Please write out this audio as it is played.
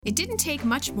It didn't take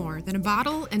much more than a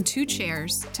bottle and 2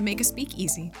 chairs to make a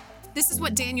speakeasy. This is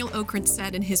what Daniel Okrent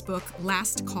said in his book,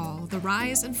 Last Call, The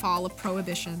Rise and Fall of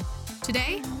Prohibition.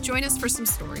 Today, join us for some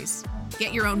stories.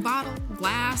 Get your own bottle,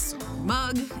 glass,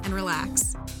 mug, and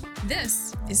relax.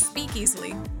 This is Speak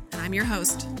Easily, and I'm your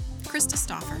host, Krista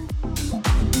Stauffer.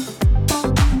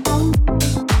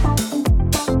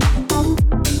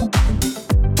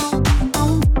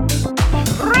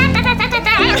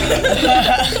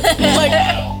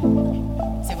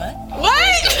 Say what?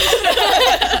 What?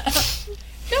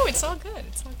 No, it's all good.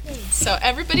 It's all good. So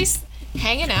everybody's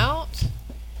hanging out.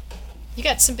 You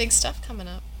got some big stuff coming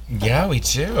up. Yeah, we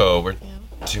do. We're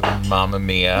doing Mamma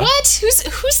Mia. What?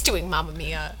 Who's doing Mamma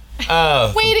Mia?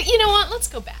 Oh. Wait, you know what? Let's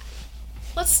go back.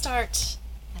 Let's start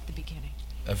at the beginning.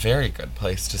 A very good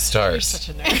place to start. You're such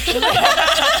a nerd.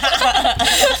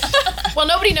 Well,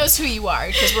 nobody knows who you are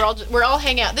because we're all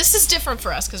hanging out. This is different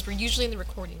for us because we're usually in the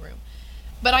recording room.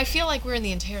 But I feel like we're in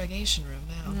the interrogation room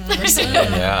now.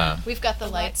 Yeah. We've got the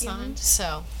lights on,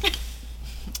 so.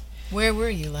 Where were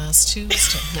you last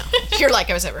Tuesday? No. You're like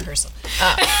I was at rehearsal.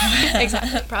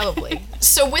 Exactly, probably.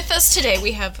 So with us today,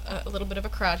 we have a little bit of a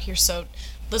crowd here, so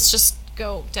let's just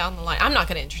go down the line. I'm not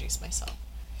going to introduce myself.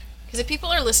 Because if people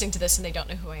are listening to this and they don't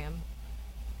know who I am,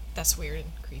 that's weird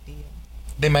and creepy.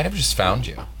 They might have just found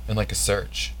you in like a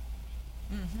search.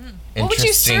 Mm-hmm. What would you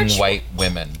Interesting search white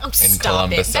women in stop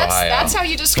Columbus, it. Ohio. That's how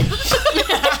you describe.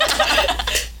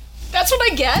 That's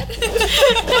what I get.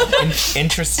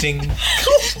 Interesting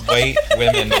white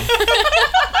women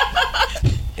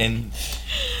in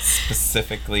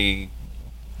specifically,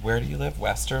 where do you live?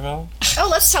 Westerville? Oh,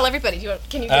 let's tell everybody.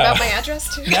 Can you give out my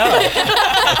address too? No.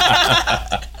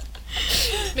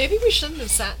 Maybe we shouldn't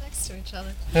have sat next to each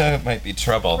other. It might be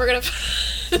trouble. We're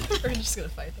just gonna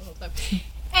fight the whole time.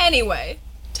 Anyway,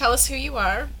 tell us who you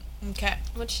are. Okay.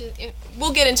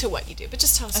 We'll get into what you do, but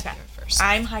just tell us who you are first.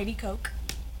 I'm Heidi Koch.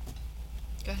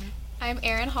 Go ahead. I'm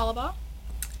Erin Hollabaugh.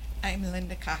 I'm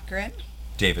Linda Cochran.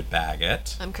 David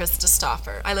Baggett. I'm Krista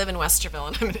Stauffer. I live in Westerville,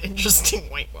 and I'm an interesting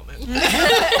white woman.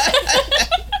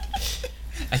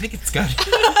 I think it's good.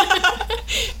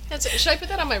 Should I put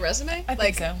that on my resume? I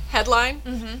think so. Headline?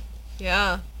 Mm-hmm.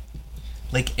 Yeah.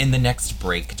 Like in the next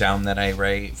breakdown that I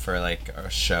write for like a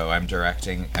show I'm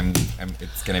directing,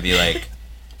 it's gonna be like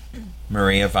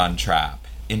Maria von Trapp,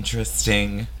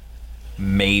 interesting,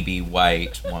 maybe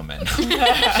white woman.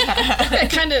 It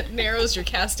kind of narrows your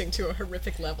casting to a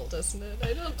horrific level, doesn't it?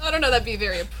 I don't know. That'd be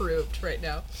very approved right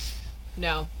now.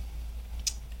 No.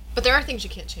 But there are things you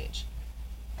can't change.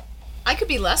 I could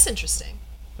be less interesting.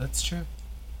 That's true.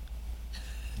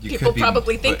 People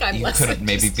probably think I'm less You could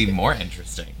maybe interesting. be more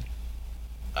interesting.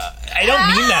 I don't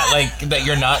mean that like that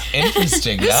you're not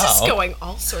interesting This now. is going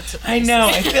all sorts of I places. know.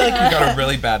 I feel like we got a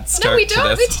really bad start No, we don't. to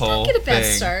We this don't whole get a bad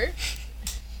thing. start.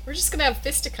 We're just gonna have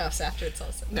fisticuffs after it's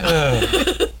all said. No.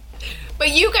 Ugh. But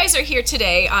you guys are here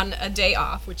today on a day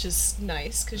off, which is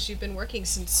nice because you've been working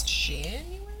since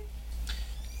January.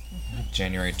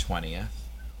 January 20th.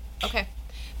 Okay,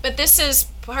 but this is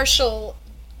partial.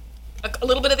 A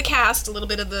little bit of the cast, a little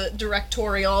bit of the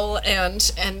directorial,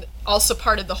 and also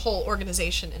part of the whole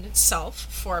organization in itself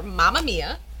for Mamma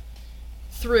Mia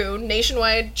through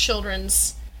Nationwide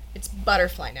Children's. It's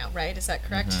Butterfly now, right? Is that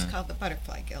correct? It's called the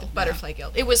Butterfly Guild. now. Butterfly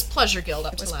Guild. It was Pleasure Guild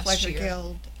up It to was last Pleasure year.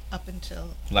 Guild up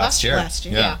until Last year. Last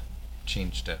year. Yeah.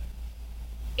 Changed it.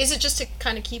 Is it just to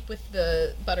kind of keep with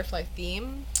the butterfly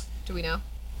theme? Do we know?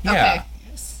 Yeah. Okay.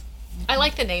 Yes. I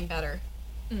like the name better.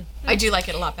 I do like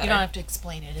it a lot better. You don't have to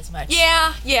explain it as much.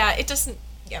 Yeah, it doesn't.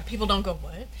 Yeah, people don't go,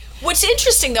 what? What's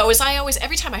interesting, though, is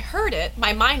every time I heard it,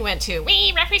 my mind went to,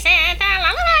 we represent the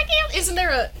Lullaby Guild. Isn't there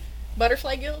a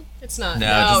Butterfly Guild? It's not.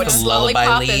 No, it's just the Lullaby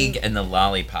Lollipop League and the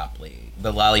Lollipop League.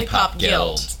 The Lollipop Lollipop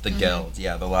Guild. Guild. The Guild.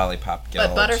 Yeah, the Lollipop Guild.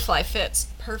 But Butterfly fits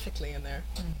perfectly in there.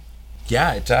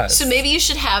 Yeah, it does. So maybe you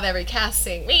should have every cast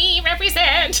sing, we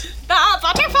represent the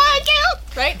Butterfly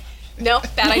Guild, right? No,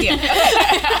 bad idea.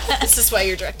 This is why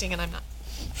you're directing and I'm not.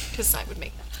 Because I would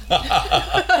make that.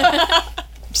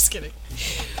 I'm just kidding.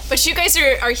 But you guys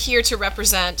are here to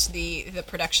represent the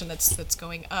production that's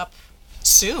going up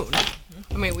soon.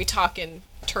 I mean, we talk in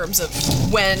terms of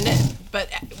when,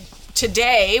 but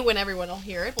today, when everyone will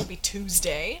hear it, will be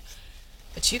Tuesday.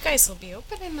 But you guys will be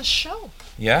opening the show.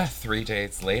 Yeah, 3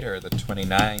 days later, the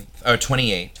 29th. Oh,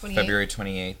 28th. 28th? February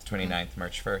 28th, 29th,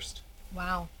 March 1st.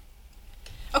 Wow.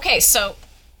 Okay, so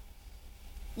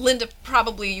Linda,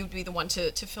 probably you'd be the one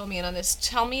to fill me in on this.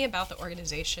 Tell me about the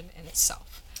organization in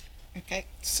itself. Okay.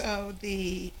 So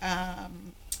the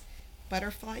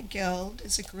Butterfly Guild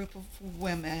is a group of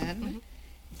women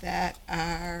that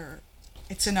are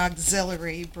it's an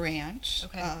auxiliary branch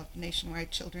Okay. of Nationwide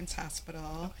Children's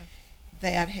Hospital Okay.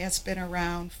 that has been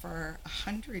around for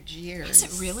 100 years. Is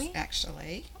it really?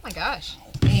 Actually. Oh my gosh.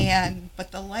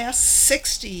 But the last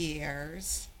 60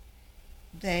 years,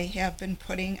 they have been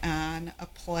putting on a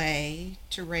play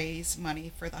to raise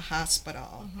money for the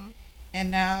hospital.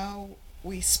 And now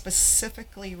we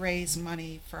specifically raise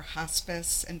money for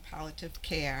hospice and palliative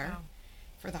care Wow.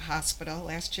 for the hospital.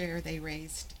 Last year they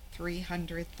raised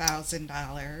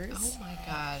 $300,000 Oh my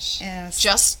gosh. Yes.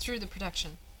 Just through the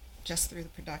production. just through the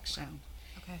production.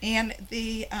 Okay. And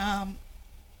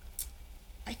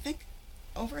I think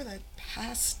over the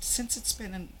past, since it's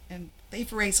been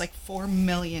they've raised like $4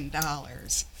 million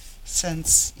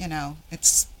since,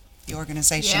 it's the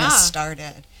organization Yeah. has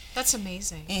started. That's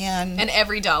amazing. And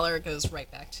every dollar goes right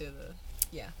back to the,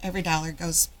 yeah. every dollar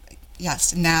goes,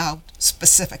 yes, now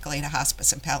specifically to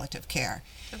hospice and palliative care.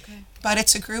 Okay. But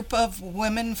it's a group of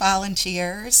women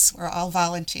volunteers. We're all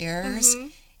volunteers.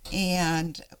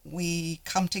 And we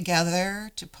come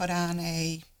together to put on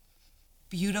a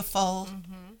beautiful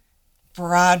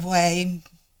Broadway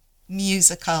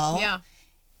musical. Yeah.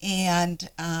 And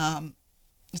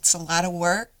it's a lot of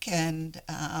work,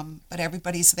 but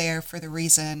everybody's there for the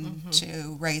reason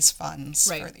to raise funds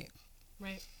Right.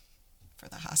 Right. for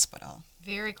the hospital.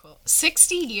 Very cool.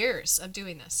 60 years of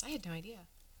doing this. I had no idea.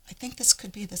 I think this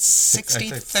could be the I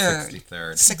think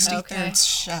 63rd 63rd. Okay.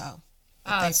 show that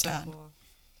Oh, they've that's so done. cool.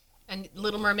 And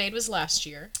Little Mermaid was last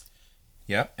year.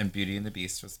 Yep, and Beauty and the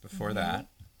Beast was before that.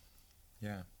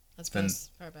 Yeah. That's Then- as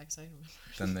far back as I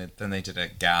remember. Then they did a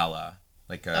gala,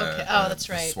 like a, Okay. Oh, a- that's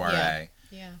a right. soiree,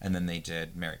 Yeah. and then they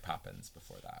did Mary Poppins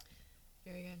before that.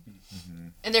 Very good.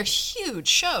 And they're huge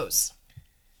shows.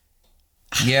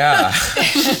 Yeah,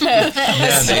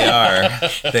 yeah, they are.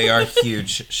 They are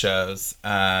huge shows.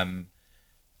 I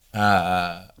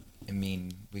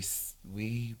mean,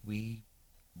 we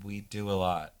do a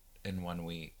lot in 1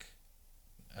 week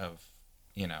of,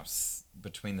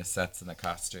 between the sets and the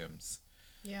costumes.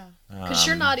 Yeah. Because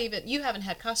you're not even, you haven't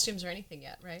had costumes or anything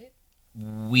yet, right?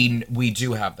 We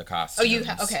do have the costumes. Oh, you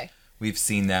have, okay. We've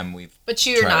seen them. But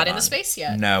you're tried not in on. the space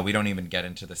yet. No, we don't even get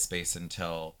into the space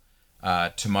until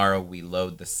tomorrow. We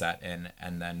load the set in,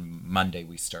 and then Monday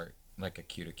we start like a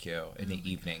Q to Q in the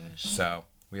evening. So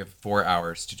we have 4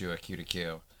 hours to do a Q to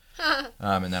Q.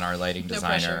 And then our lighting No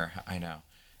designer, I know,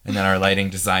 and then our lighting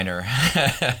designer,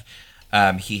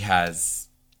 he has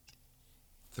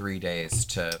 3 days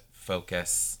to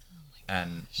focus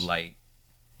and light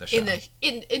the show.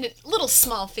 In a little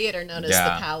small theater known as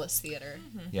Yeah. the Palace Theater.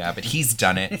 Yeah, but he's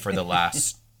done it for the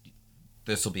last.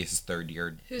 This will be his third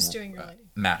year. Who's doing your lighting?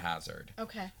 Matt Hazard.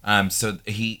 Okay. So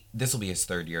this will be his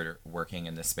third year working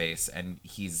in the space, and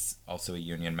he's also a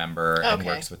union member and Okay.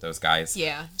 works with those guys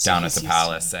Yeah. So down at he's the used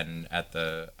Palace and at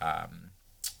the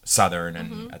Southern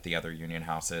and at the other union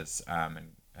houses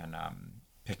and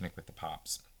Picnic with the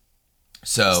Pops.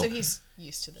 So he's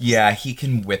used to this. Yeah, he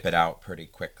can whip it out pretty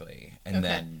quickly and Okay.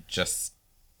 then just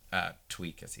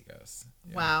tweak as he goes.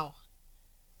 Yeah. Wow.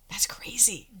 That's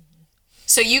crazy.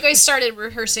 So you guys started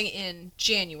rehearsing in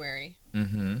January.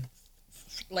 Mm-hmm.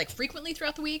 Like frequently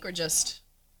throughout the week or just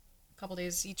a couple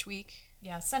days each week?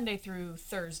 Yeah, Sunday through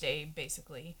Thursday,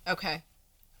 basically. Okay.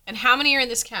 And how many are in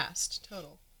this cast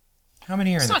total? How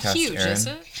many are It's in the not cast, huge, Erin? is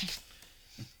it?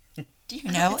 Do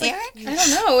you know, Erin? I don't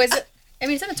know. Is it? I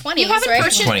mean, it's in the 20s, You haven't, right?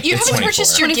 purchased, 20 you it's haven't 24.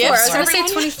 purchased your 24. I gifts was going to say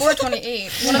already? 24,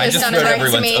 28. One of I them just sounded wrote right to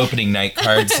everyone's me. opening night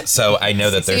cards, so I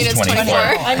know that there's it's 24. 24.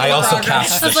 I also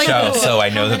cast the I was like, show, ooh, so I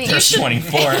know how that many? there's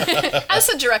 24. As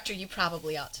a director, you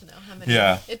probably ought to know how many.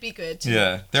 Yeah. It'd be good to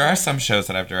Yeah, there are some shows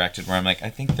that I've directed where I'm like,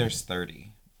 I think there's 30.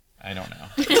 I don't know.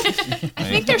 I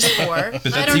think there's 4. But I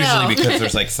that's don't usually know. because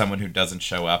there's like someone who doesn't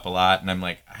show up a lot, and I'm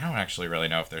like, I don't actually really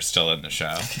know if they're still in the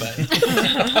show. But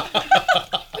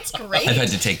That's great. I've had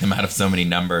to take them out of so many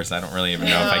numbers, I don't really even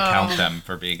know if I count them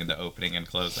for being in the opening and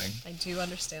closing. I do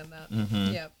understand that.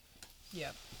 Mm-hmm. Yep.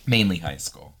 Yep. Mainly high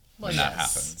school Well, when yes. that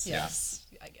happens. Yes.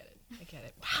 I get it. I get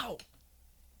it. Wow.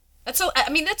 That's so. I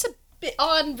mean, that's a bit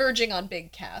verging on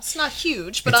big cast. Not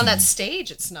huge, but It's on that stage,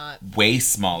 it's not. Yeah, way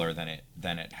smaller than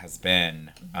it has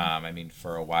been. I mean,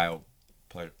 for a while,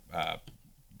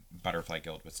 Butterfly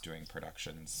Guild was doing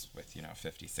productions with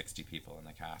 50, 60 people in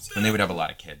the cast, and they would have a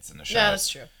lot of kids in the show. Yeah, that's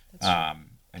true. That's true.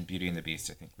 And Beauty and the Beast,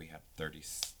 I think we had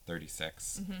 36,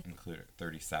 37,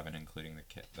 including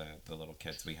the little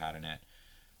kids we had in it.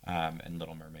 And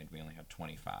Little Mermaid, we only had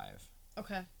 25.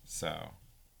 Okay. So,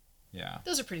 yeah.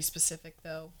 Those are pretty specific,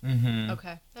 though. Mm-hmm.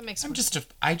 Okay, that makes I sense.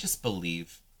 just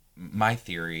believe my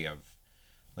theory of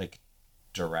like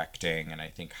directing, and I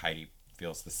think Heidi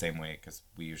feels the same way, because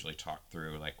we usually talk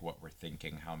through like what we're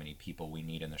thinking, how many people we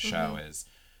need in the show, is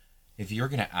if you're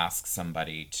going to ask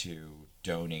somebody to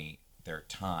donate their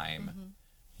time,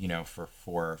 you know, for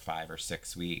 4 or 5 or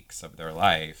 6 weeks of their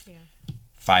life,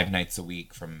 5 nights a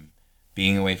week, from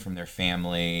being away from their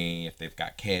family, if they've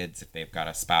got kids, if they've got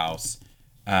a spouse,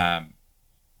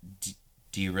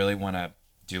 do you really want to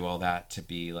do all that to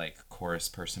be like chorus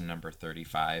person number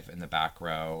 35 in the back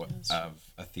row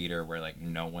of a theater where like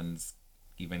no one's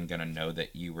even gonna know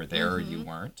that you were there or you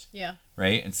weren't? Yeah.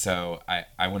 Right. And so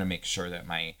I want to make sure that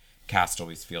my cast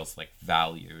always feels like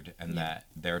valued, and that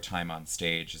their time on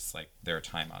stage is like their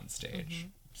time on stage.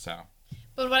 So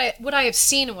But what I have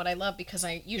seen and what I love, because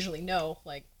I usually know,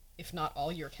 like, if not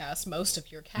all your cast, most of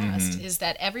your cast, is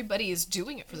that everybody is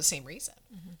doing it for the same reason.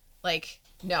 Like,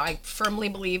 no, I firmly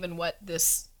believe in what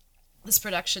this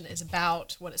production is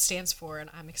about, what it stands for, and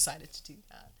I'm excited to do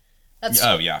that. That's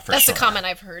that's the comment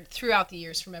I've heard throughout the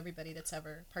years from everybody that's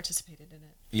ever participated in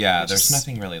it. Yeah, there's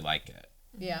nothing really like it.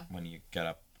 Yeah. When you get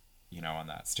up, you know, on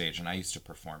that stage. And I used to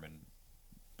perform in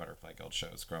Butterfly Guild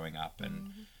shows growing up,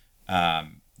 and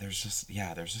there's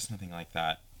just nothing like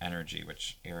that energy,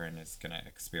 which Erin is going to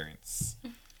experience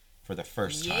for the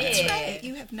first time. That's right.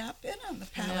 You have not been on the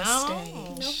Palace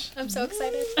stage. Nope. I'm so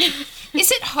excited.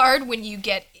 Is it hard when you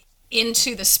get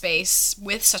into the space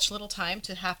with such little time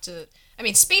to have to, I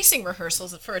mean, spacing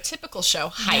rehearsals for a typical show,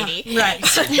 Heidi. Right.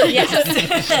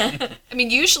 Yes. I mean,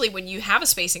 usually when you have a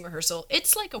spacing rehearsal,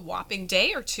 it's like a whopping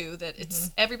day or two that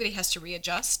it's everybody has to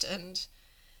readjust, and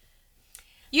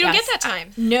you don't Yes. get that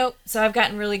time. Nope. So I've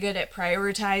gotten really good at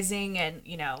prioritizing and,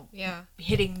 you know, Yeah.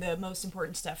 hitting the most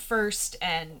important stuff first,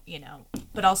 and, you know,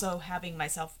 but also having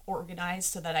myself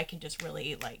organized so that I can just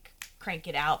really like crank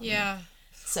it out. Yeah.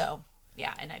 So,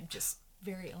 yeah, and I'm just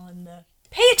very on the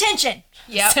pay attention.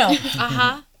 Yep.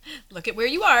 So, Look at where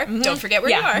you are. Don't forget where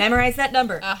you are. memorize that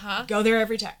number. Uh-huh. Go there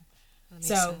every time. makes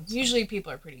So, sense. usually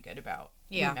people are pretty good about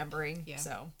Yeah. remembering. Yeah.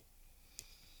 So,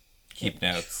 Keep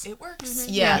notes. it works.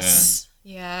 Yes.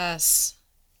 Yes.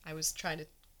 I was trying to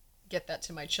get that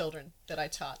to my children that I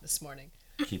taught this morning.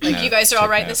 Keep Like, notes, you guys are all take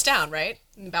writing notes. this down, right?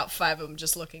 And about 5 of them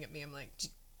just looking at me. I'm like,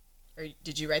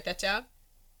 did you write that down?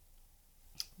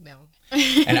 No.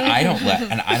 And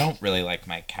I don't really like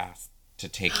my cast to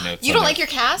take notes. You on don't their- like your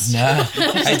cast? No,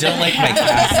 I don't like my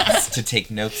cast to take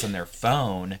notes on their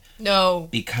phone, No.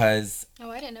 because,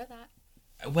 Oh, I didn't know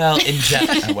that. well,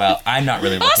 well, I'm not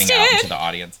really looking out into the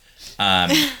audience.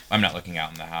 I'm not looking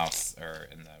out in the house or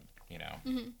in the, you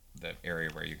know, the area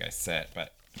where you guys sit,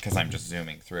 but because I'm just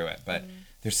zooming through it. But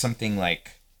there's something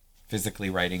like physically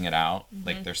writing it out.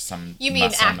 Like there's some You mean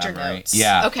muscle actor memory. notes?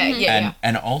 Yeah. Okay, yeah.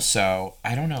 And also,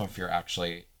 I don't know if you're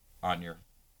actually on your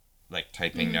like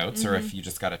typing notes, or if you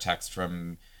just got a text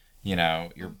from, you know,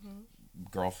 your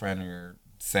girlfriend, or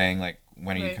saying like,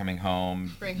 when are you Right. coming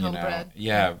home? Bring you home know? bread.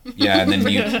 Yeah, and then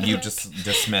you just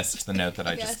dismissed the note that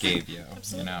I just Yes. gave you.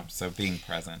 You know, so being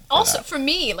present. for Also, that. for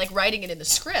me, like writing it in the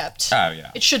script, Oh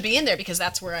yeah. it should be in there because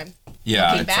that's where I'm Yeah,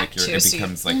 looking it's back like to. it so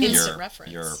becomes like instant your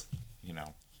reference. you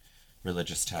know,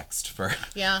 religious text for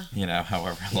Yeah. you know,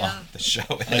 however long Yeah. the show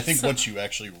is. And I think once you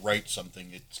actually write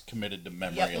something, it's committed to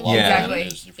memory. Yep. A lot Yeah. of it Exactly.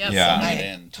 is if Yep. you Yeah. phone it I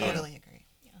in, too. totally agree.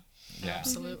 Yeah.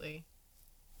 Absolutely.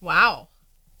 Wow.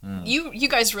 You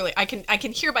guys really, I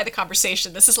can hear by the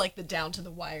conversation, this is like the down to the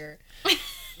wire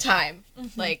time.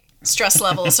 Like, stress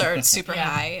levels are super Yeah.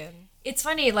 high, and It's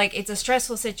funny, like, it's a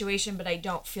stressful situation, but I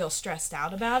don't feel stressed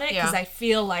out about it because Yeah. I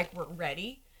feel like we're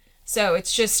ready. So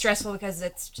it's just stressful because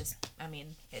it's just, I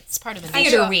mean, it's part of the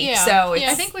theater nature. week, Yeah. so it's,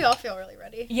 Yeah, I think we all feel really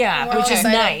ready. yeah, We're which all is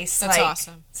excited. nice. That's like,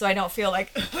 awesome. So I don't feel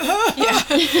like, We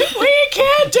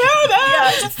can't do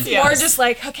that! yeah, more just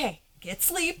like, okay, get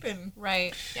sleep and,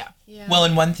 Right. yeah. Yeah. Well,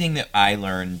 and one thing that I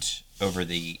learned over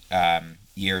the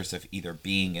years of either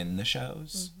being in the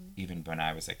shows, even when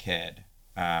I was a kid,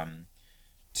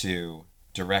 to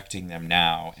directing them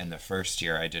now, and the first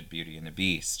year I did Beauty and the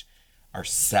Beast, our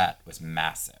set was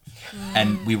massive.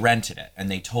 And we rented it. And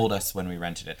they told us when we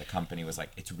rented it, the company was like,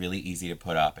 it's really easy to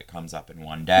put up. It comes up in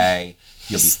one day.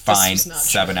 You'll be This fine. was not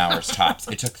 7 hours tops.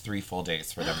 It took 3 full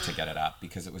days for them to get it up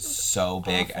because it was so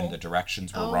big and the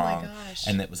directions were Oh my wrong. gosh.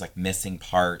 And it was like missing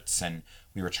parts, and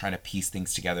we were trying to piece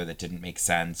things together that didn't make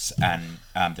sense. And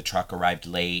the truck arrived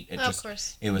late. It Oh, of just,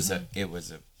 course. it was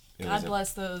a God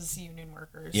bless those union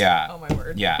workers. yeah. Oh, my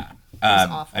word. Yeah. was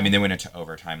awful. I mean, they went into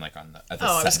overtime like on the,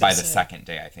 Oh, I was by gonna the say. second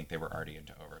day. I think they were already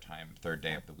into overtime. Third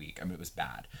day of the week. I mean, it was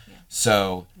bad.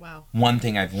 So Wow. one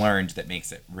thing I've learned that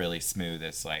makes it really smooth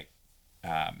is like,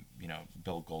 you know,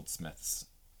 Bill Goldsmith's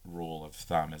rule of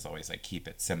thumb is always like keep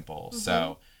it simple.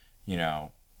 So, you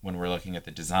know, when we're looking at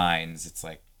the designs, it's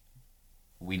like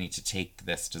we need to take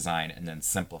this design and then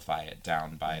simplify it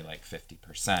down by like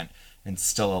 50% and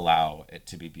still allow it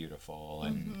to be beautiful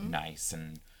and nice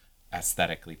and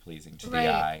aesthetically pleasing to Right.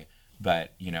 the eye.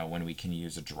 But, you know, when we can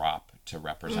use a drop to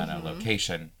represent a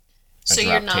location, a So drop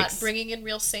you're not takes- bringing in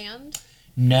real sand?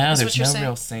 No, what there's you're no saying?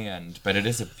 real sand, but it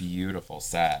is a beautiful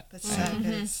set. The set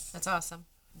is That's awesome.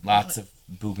 Lots of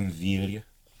bougainvillea,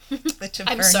 the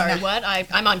I'm sorry, what?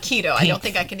 I'm on keto. I don't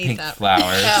think I can eat pink that.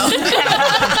 flowers,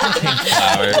 pink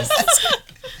flowers.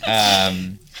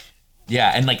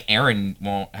 Yeah, and like Aaron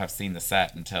won't have seen the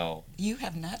set until You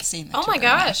have not seen it. Oh my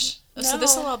gosh. So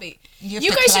this will all be. You have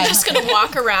You to guys are climb just up going to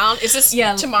walk around. Is this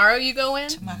Yeah. tomorrow you go in?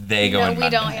 they go No, in we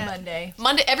Monday. don't yet. Monday.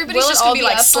 Monday, everybody's Will it just going all to be be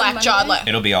like up on slack jawed. Monday?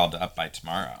 It'll be all up by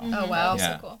tomorrow. Oh, wow.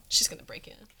 Yeah. So cool. She's going to break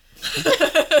in. There's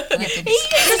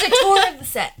a tour of the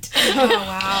set. Oh,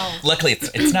 wow. Luckily,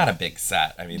 it's not a big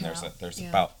set. I mean, there's Yeah.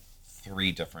 about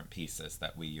 3 different pieces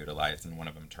that we utilize, and one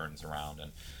of them turns around.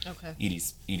 And Okay.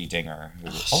 Edie Dinger,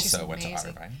 who she's also went to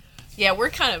amazing. Otterbein. Yeah, we're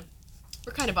kind of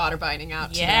Otterbining out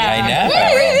today. Yeah.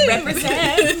 I know.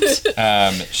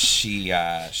 Represent.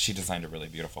 She designed a really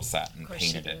beautiful set and Of course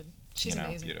she painted it, did. She's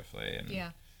amazing. beautifully. And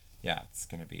Yeah. yeah, it's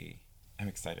gonna be. I'm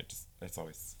excited. It's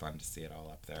always fun to see it all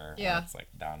up there. Yeah. And it's like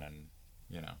down in,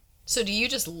 So do you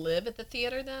just live at the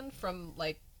theater then from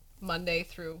like Monday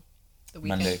through the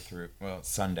weekend? Monday through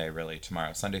Sunday really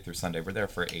tomorrow. Sunday through Sunday. We're there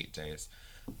for 8 days.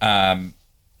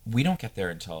 We don't get there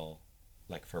until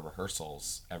like for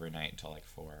rehearsals every night until like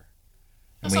 4.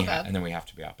 That's not bad. And then we have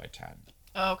to be out by 10.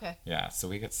 Oh, okay. Yeah, so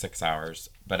we get 6 hours,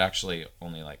 but actually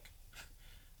only like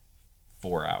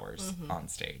 4 hours on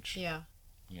stage. Yeah.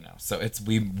 So it's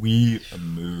we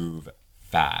move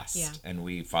fast, Yeah. and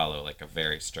we follow like a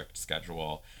very strict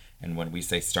schedule. And when we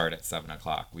say start at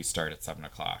 7:00, we start at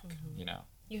 7:00.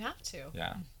 You have to.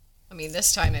 Yeah, I mean,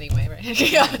 this time anyway, right?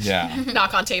 Yeah. yeah.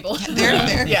 Knock on table.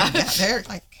 They're Yeah. they're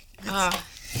like. Ah.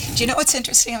 Do you know what's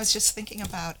interesting? I was just thinking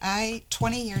about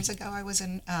 20 years ago. I was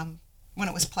in when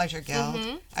it was Pleasure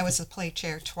Guild. I was the play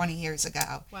chair 20 years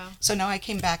ago. Wow. So now I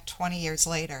came back 20 years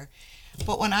later.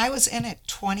 But when I was in it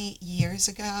 20 years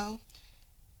ago,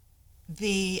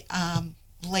 the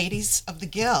ladies of the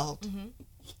guild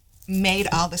made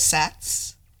all the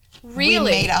sets. Really?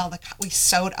 We made we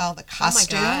sewed all the Oh my costumes.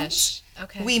 gosh.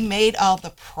 Okay. We made all the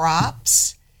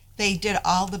props. They did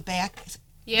all the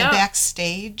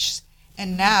backstage,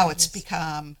 and now it's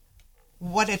become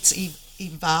what it's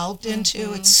evolved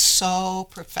into. It's so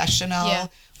professional Yeah.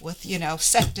 with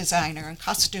set designer and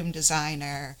costume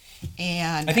designer,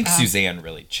 and I think Suzanne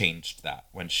really changed that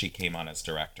when she came on as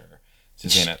director.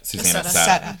 Susanna Seta.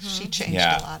 Seta. She changed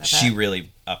a lot of she it.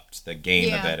 really upped the game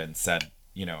Yeah. a bit and said,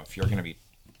 if you're going to be,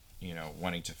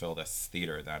 wanting to fill this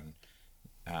theater, then,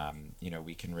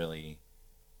 we can really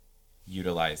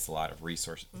utilize a lot of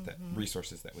resources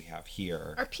that we have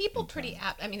here. Are people pretty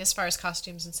apt? I mean, as far as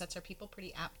costumes and sets, are people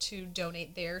pretty apt to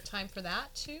donate their time for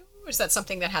that too? Or is that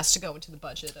something that has to go into the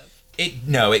budget of?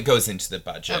 It goes into the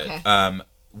budget. Okay.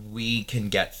 We can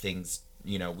get things.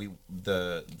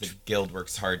 The guild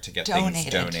works hard to get things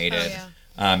Donated. donated.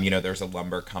 Oh, yeah. There's a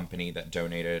lumber company that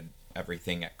donated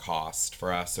everything at cost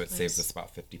for us, so it saves us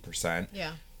about 50%.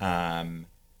 Yeah.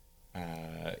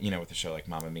 With a show like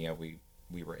Mamma Mia, we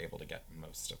were able to get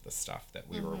most of the stuff that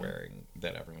we were wearing,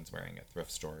 that everyone's wearing at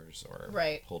thrift stores or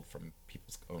Right. pulled from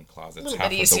people's own closets. Little Half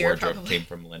bit of easier, the wardrobe probably. came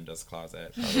from Linda's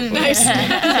closet. Probably. Nice.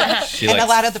 She And likes a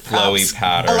lot of the flowy props,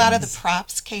 patterns. a lot of the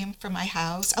props came from my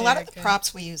house. A lot Very of the good.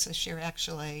 props we use this year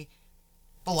actually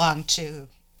belong to,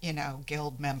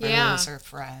 guild members Yeah. or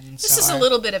friends. This is a or-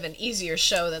 little bit of an easier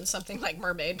show than something like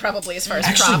Mermaid, probably as far as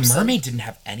Actually, props. Mermaid didn't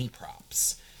have any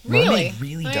props. Really? Mermaid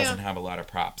really Oh, yeah. doesn't have a lot of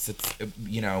props. It's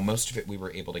most of it we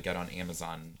were able to get on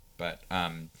Amazon, but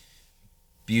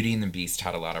Beauty and the Beast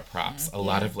had a lot of props. A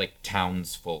lot of like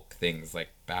townsfolk things like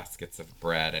baskets of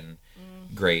bread and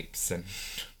grapes and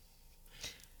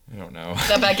I don't know.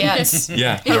 The baguettes.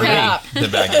 Yeah, Hurry up. the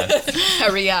baguettes.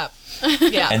 Hurry up.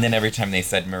 Yeah. And then every time they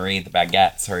said Marie the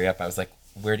baguettes, hurry up, I was like,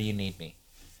 where do you need me?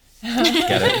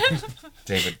 Get it,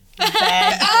 David?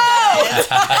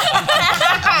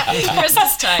 Chris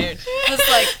is tired. I was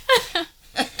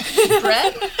like,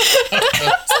 Brett? Is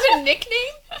that a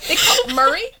nickname? They call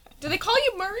Murray? Do they call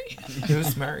you Murray?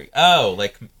 Who's Murray? Oh,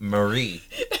 like Marie.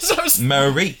 So I was,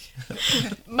 Marie.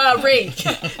 Marie.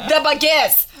 The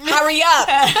baguettes. Hurry up.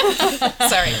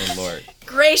 Sorry. Oh Lord.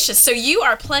 Gracious. So you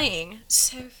are playing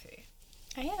Sophie.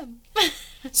 I am.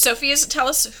 Sophie is, tell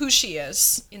us who she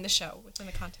is in the show, within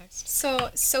the context. So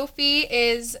Sophie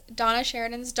is Donna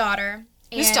Sheridan's daughter.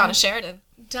 Who's and Donna Sheridan?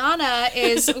 Donna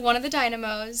is one of the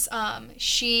dynamos.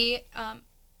 She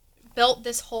built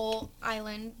this whole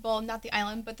island. Well, not the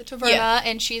island, but the Taverna, Yeah.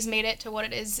 and she's made it to what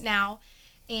it is now.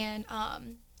 And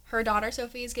her daughter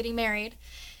Sophie is getting married,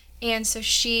 and so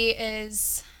she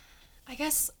is, I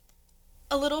guess,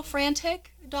 a little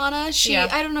frantic. Donna,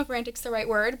 I don't know if frantic's the right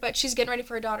word, but she's getting ready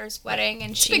for her daughter's wedding,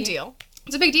 and It's a big deal.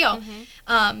 It's a big deal.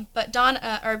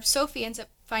 But Sophie ends up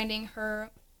finding her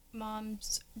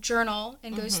mom's journal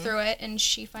and goes through it, and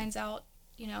she finds out,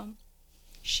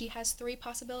 she has 3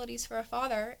 possibilities for a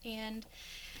father, and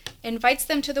invites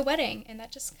them to the wedding, and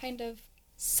that just kind of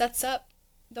sets up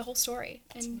the whole story.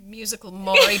 And Musical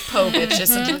Maury Povich,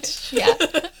 isn't it? yeah,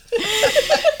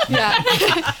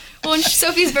 yeah. Well, and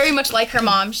Sophie's very much like her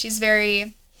mom. She's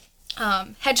very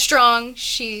headstrong.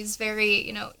 She's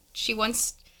very, she's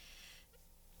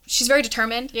very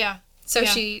determined. Yeah. So Yeah.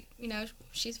 she,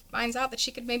 she finds out that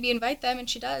she could maybe invite them, and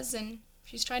she does, and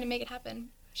she's trying to make it happen.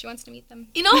 She wants to meet them.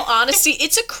 In all honesty,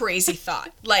 it's a crazy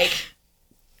thought. Like,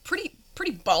 pretty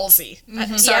ballsy.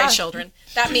 Sorry, Yeah. children.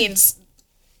 That means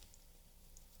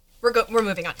we're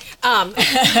moving on.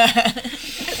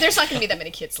 There's not going to be that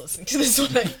many kids listening to this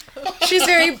one. She's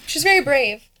very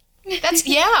brave. That's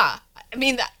I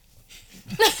mean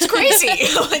that's crazy.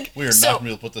 Like We are not going to be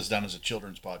able to put this down as a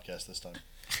children's podcast this time.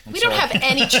 we don't have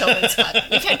any children's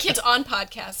podcasts. We've had kids on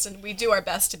podcasts, and we do our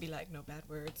best to be like, no bad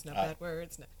words, no bad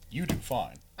words. No. You do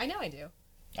fine. I know I do.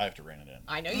 I have to rein it in.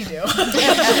 I know you do.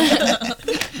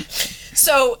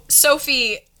 So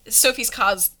Sophie's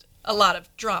caused a lot of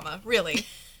drama, really.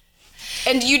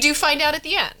 And you do find out at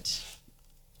the end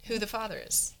who the father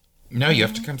is. No, you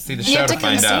have to come see the You show have to to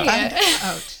come find see out. it.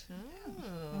 Out.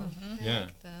 Yeah.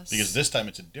 Because this time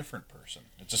it's a different person.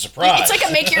 It's a surprise. It's like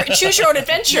a choose your own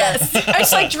adventure.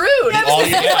 It's like Drew. All you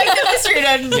get- Like the mystery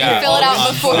dungeon. Yeah. Fill it out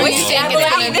all before on we fun. think Yeah, it's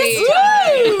gonna be.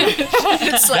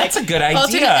 It's like That's a good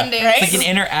Alternate idea. endings. It's like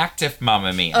an interactive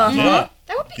Mamma Mia. Yeah.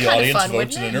 that would be The kind of audience fun, votes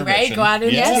wouldn't an it? intermission. Go out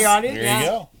and Yes. ask the audience. There you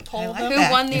go. I like Who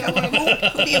that. won the award?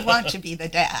 Who do you want to be the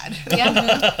dad?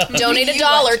 Yeah. Donate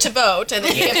 $1 to vote, and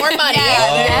then you get more money.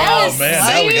 Oh, man.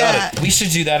 Now we got it. We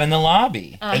should do that in the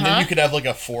lobby. And then you could have like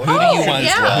a fourth. Who do you want?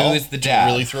 yeah. Who is the dad?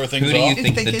 Really throw things Who do you off?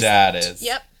 think Think the is- dad is?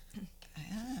 Yep.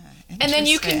 And then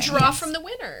you can Interesting. draw from the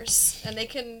winners, and they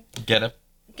can Get a.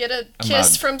 get a A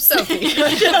kiss mug. from Sophie.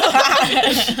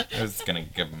 I was gonna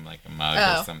give him like a mug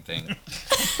Oh. or something.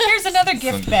 Here's another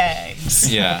gift bag.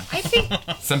 Yeah, I think.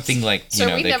 something like So you are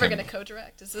know we they never can. going to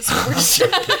co-direct? Is this what we're just?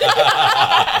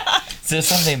 So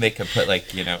something they could put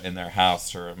like in their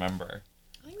house to remember.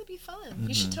 I think that'd be fun.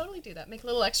 You should totally do that. Make a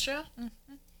little extra.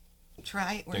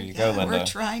 Try. There you go, Linda. We're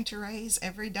trying to raise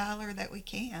every dollar that we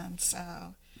can,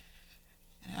 so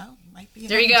might be. an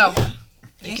There you go. idea.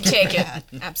 You can Thank take for it.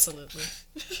 that. Absolutely.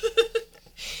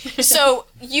 So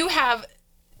you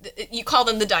call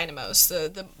them the dynamos,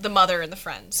 the mother and the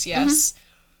friends. Yes.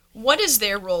 What is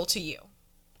their role to you?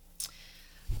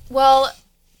 Well,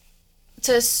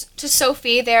 to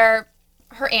Sophie, they're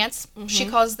her aunts. She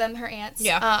calls them her aunts.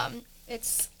 Yeah.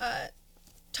 It's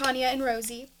Tanya and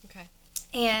Rosie, Okay.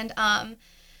 and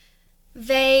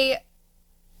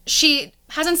she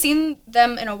hasn't seen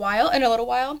them in a little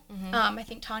while. I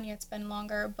think Tanya, it's been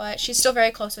longer, but she's still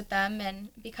very close with them, and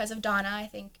because of Donna, I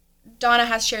think Donna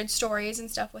has shared stories and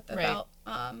stuff with Right. about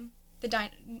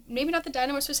maybe not the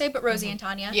dynamos per se, but Rosie and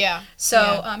Tanya. Yeah.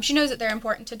 So she knows that they're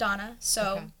important to Donna,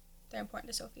 so Okay. they're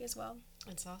important to Sophie as well.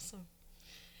 That's awesome.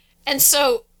 And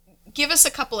so, give us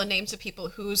a couple of names of people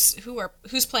who's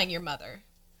playing your mother.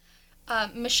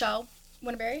 Michelle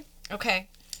Winterberry, Okay.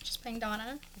 she's playing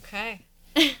Donna. Okay.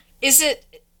 Is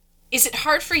it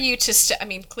hard for you to I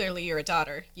mean, clearly you're a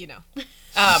daughter,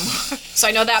 so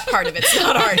I know that part of it's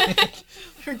not hard.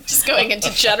 We're just going into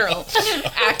general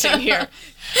acting here.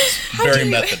 Very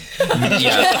method.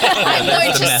 I'm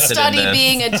going the to method in study this.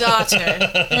 being a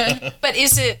daughter. But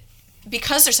is it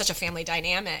because there's such a family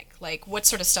dynamic? Like, what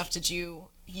sort of stuff did you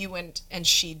and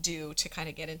she do to kind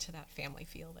of get into that family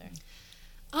feel there?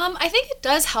 I think it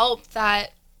does help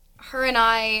that her and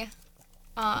I,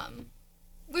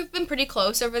 we've been pretty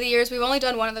close over the years. We've only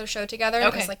done one other show together. It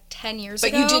Okay. was like 10 years But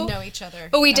ago. you did know each other.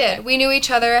 But we did. Okay. We knew each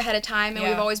other ahead of time, and Yeah.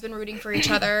 we've always been rooting for each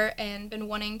other and been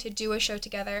wanting to do a show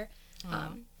together.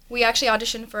 We actually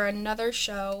auditioned for another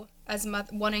show as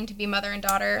wanting to be mother and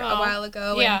daughter a Aw. while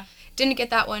ago. Yeah. And didn't get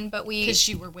that one, but we... Because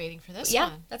you were waiting for this Yeah,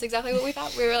 one. that's exactly what we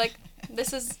thought. We were like,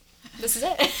 this is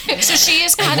it. So she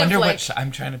is I kind of wonder like... what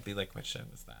I'm trying to be like. What show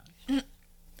was that?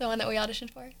 The one that we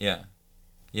auditioned for. Yeah,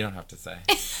 you don't have to say.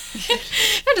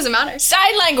 That doesn't matter.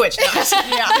 Sign language. No,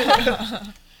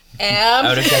 I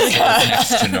would have guessed it was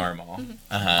next to normal.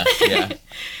 Yeah.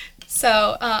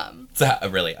 So, It's a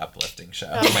really uplifting show.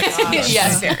 Oh my gosh.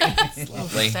 Yes. very. It's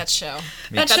lovely. That show.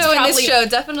 That That's show and this probably- show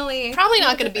definitely. Probably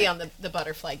not going to be on the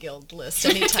Butterfly Guild list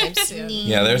anytime soon.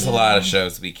 Yeah, there's a lot of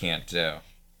shows we can't do.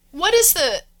 What is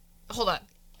the... Hold on.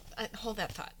 Hold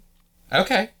that thought.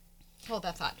 Okay. Hold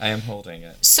that thought. I am holding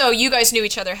it. So you guys knew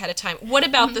each other ahead of time. What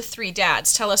about the three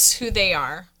dads? Tell us who they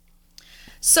are.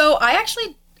 So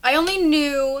I only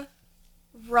knew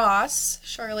Ross,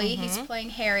 Charlie. He's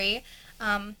playing Harry.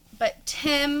 But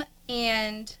Tim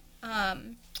and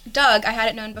Doug, I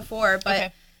hadn't known before, but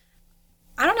Okay.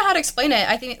 I don't know how to explain it.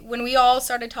 I think when we all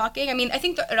started talking, I mean, I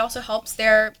think that it also helps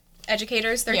their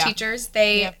educators, their Yeah. teachers.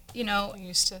 They, Yep. you know, I'm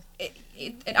used to...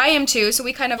 and I am too, so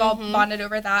we kind of all bonded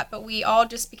over that, but we all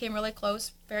just became really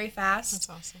close very fast. That's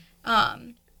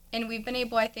awesome. And we've been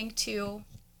able, I think, to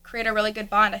create a really good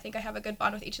bond. I think I have a good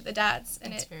bond with each of the dads,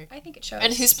 and That's very cool. I think it shows.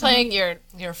 And who's playing your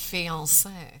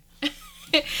fiancé?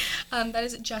 That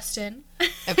is Justin.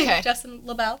 Okay. Justin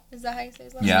LaBelle. Is that how you say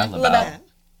his last Yeah, name? LaBelle.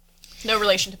 No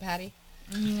relation to Patty.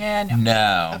 Yeah, no.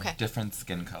 No. Okay. Different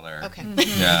skin color. Okay.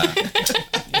 Yeah.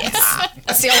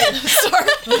 That's the only story.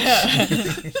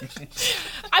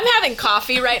 I'm having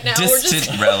coffee right now. We're Distant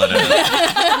just... relative.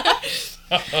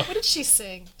 What did she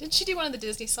sing? Didn't she do one of the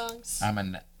Disney songs? I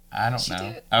don't She know.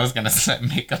 did. I was gonna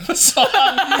make up a song.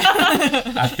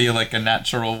 I feel like a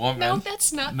natural woman. No,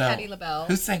 that's not No. Patti LaBelle.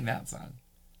 Who sang that song?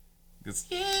 'Cause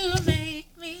you make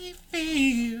me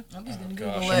feel. I'm just gonna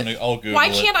Gosh, Google I'm it. gonna, I'll Google Why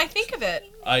it. can't I think of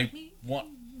it? I want...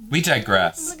 We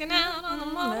digress. Looking out on the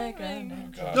morning.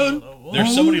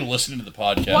 There's somebody listening to the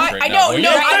podcast Why? right I now. know, going,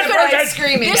 no, "Yeah, I'm yeah, gonna- yeah,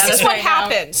 screaming. This at is us what right now.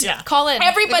 happens. Yeah. Call in.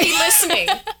 Everybody listening.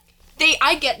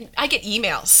 I get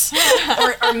emails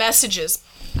or messages.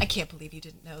 I can't believe you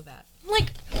didn't know that. I'm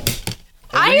like,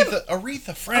 I am.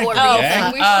 Aretha Franklin, Oh,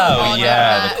 gang. we should have all Oh known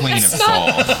yeah, that. the Queen of It's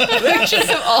not- Soul. We should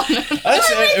have all known. That's,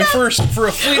 for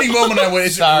a fleeting moment, I went,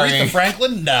 is it Sorry. Aretha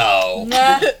Franklin? No.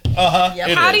 Yep. It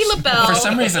Patti is. LaBelle. For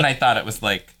some reason, I thought it was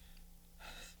like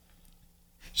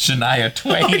Shania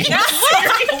Twain. Okay.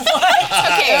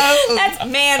 That's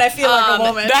man. I feel like a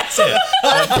woman. That's it.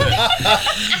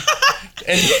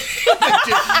 And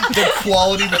the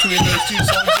quality between those two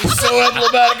songs is so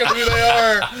emblematic of who they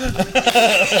are.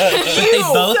 They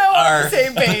both so on are. the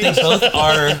same page. They both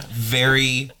are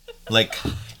very like.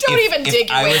 Don't even dig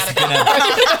your I way was out of gonna,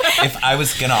 If I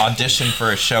was gonna audition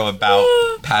for a show about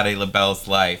Patti LaBelle's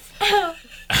life,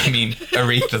 I mean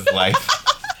Aretha's life,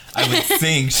 I would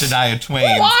sing Shania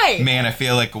Twain's Why? "Man, I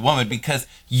Feel Like a Woman" because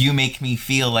you make me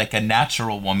feel like a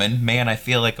natural woman. Man, I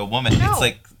feel like a woman. No. It's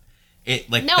like it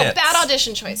No, fits. bad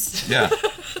audition choice. Yeah.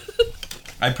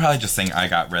 I'd probably just sing "I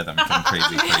Got Rhythm" from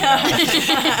Crazy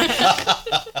Frito.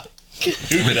 Who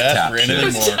could ask for tap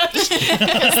anything shoes. more?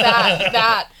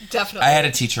 That definitely. I had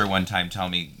a teacher one time tell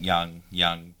me, young,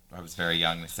 I was very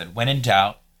young, they said, when in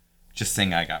doubt, just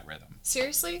sing "I Got Rhythm."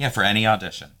 Seriously? Yeah, for any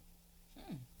audition.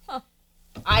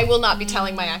 I will not be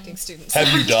telling my acting students. Have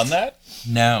you done that?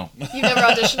 No, You never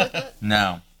auditioned with it?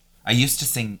 no. I used to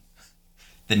sing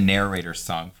the narrator's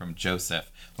song from Joseph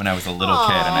when I was a little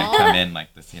kid, and I'd come in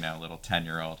like this, little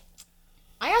 10-year-old.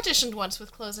 I auditioned once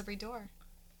with Close Every Door.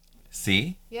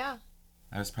 See? Yeah.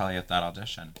 I was probably at that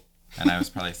audition. And I was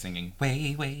probably singing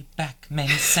way, way back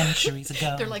many centuries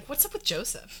ago. They're like, what's up with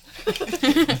Joseph?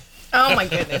 Oh my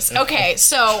goodness. Okay,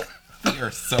 so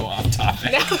You're so off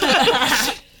topic.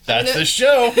 That's the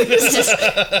show.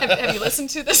 have you listened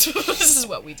to this? This is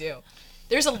what we do.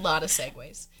 There's a lot of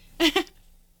segues.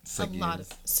 It's A like lot years.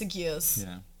 of segues.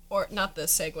 Yeah, Or not the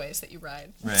segways that you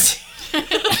ride. right.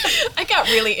 I got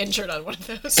really injured on one of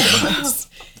those ones.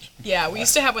 Yeah, we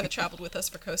used to have one that traveled with us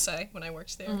for COSI when I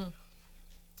worked there.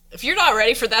 If you're not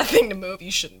ready for that thing to move,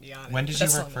 you shouldn't be on it. When did you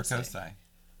That's work all I'm for gonna say. COSI?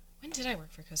 When did I work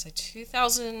for COSI?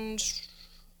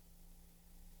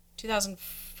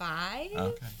 2005?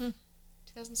 Okay.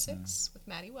 2006 with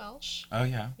Maddie Welsh. Oh,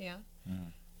 yeah. Yeah.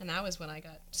 And that was when I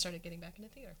started getting back into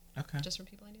theater. Okay. Just from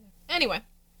people I knew there. Anyway,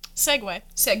 segue.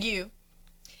 Segue.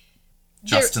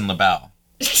 Justin LaBelle.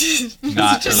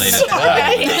 Not related to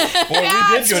that. Boy,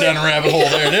 we did go down a rabbit hole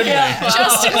there, didn't we?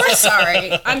 Justin, we're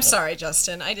sorry. I'm sorry,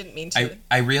 Justin. I didn't mean to.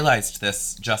 I realized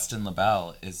this. Justin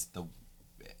LaBelle is the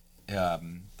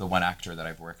one actor that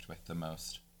I've worked with the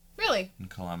most Really? in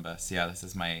Columbus. Yeah, this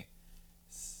is my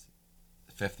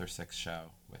fifth or sixth show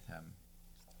with him.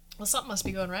 Well, something must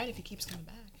be going right if he keeps coming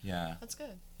back. Yeah. That's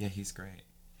good. Yeah, he's great.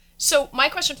 So my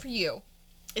question for you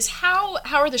is how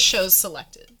are the shows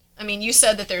selected? I mean, you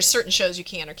said that there's certain shows you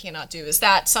can or cannot do. Is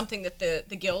that something that the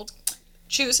guild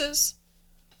chooses?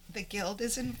 The guild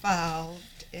is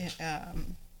involved.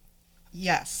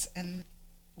 Yes, and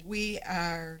we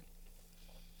are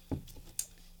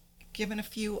given a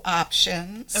few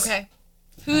options. Okay.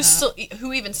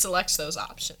 Who even selects those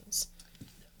options?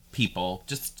 People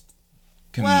just.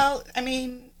 Well, I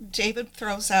mean, David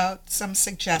throws out some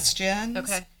suggestions.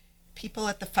 Okay. People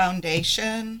at the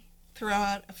foundation throw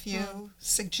out a few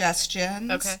suggestions.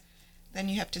 Okay. Then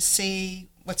you have to see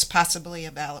what's possibly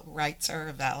available. Rights are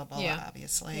available, Yeah.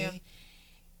 obviously. Yeah.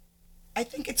 I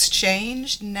think it's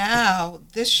changed now.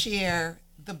 This year,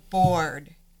 the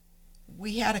board,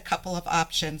 we had a couple of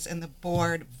options, and the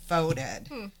board voted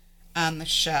on the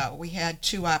show. We had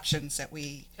 2 options that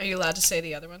we. Are you allowed to say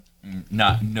the other one?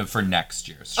 No, for next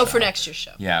year's show. Oh, for next year's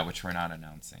show. Yeah, which we're not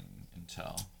announcing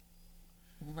until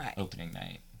Right. opening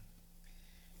night.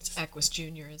 It's Equus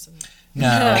Junior, isn't it?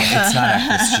 No, it's not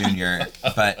Equus Junior,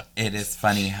 but it is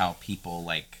funny how people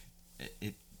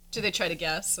it. Do they try to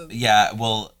guess? Yeah,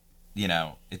 well,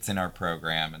 it's in our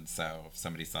program, and so if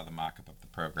somebody saw the mock-up of the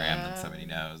program, then somebody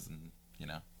knows, and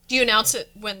Do you announce it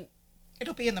when?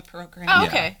 It'll be in the program. Oh, Yeah.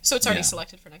 okay. So it's already Yeah.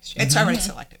 selected for next year. It's already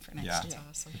selected for next Yeah. year.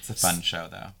 Awesome. It's a fun show,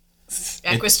 though.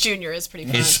 Equus Junior is pretty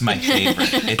fun. It's my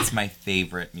favorite. It's my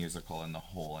favorite musical in the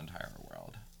whole entire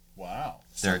world. Wow.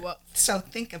 There, What- So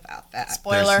think about that.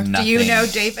 Spoiler. there's Do you know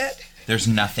nothing- David? There's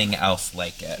nothing else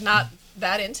like it. Not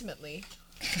that intimately.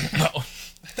 No.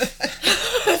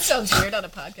 That sounds weird on a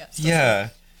podcast. Yeah.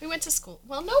 We went to school.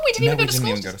 Well, no, we didn't No, even we go to didn't school.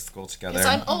 even go to school together. Because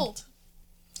I'm old.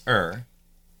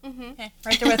 Okay,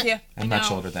 right there with you. I'm much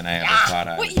know. older than I ever thought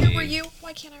I What would year be. were you?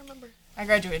 Why can't I remember? I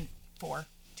graduated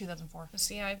 2004.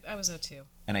 See, I was 02.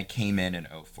 And I came in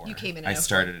 04. You came in in I 04.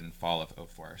 started in fall of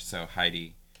 04. So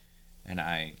Heidi and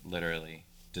I literally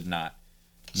did not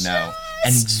know.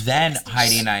 And then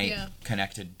Heidi and I Yeah.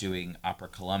 connected doing Opera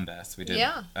Columbus. We did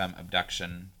Yeah.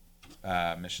 Abduction,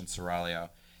 Mission Seraglio.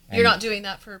 You're not doing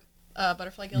that for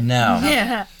Butterfly Guild? No.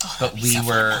 Yeah. But we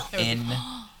were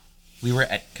we were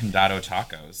at Condado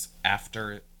Tacos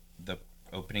after the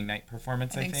opening night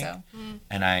performance, I think. so.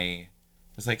 And I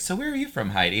was like, "So where are you from,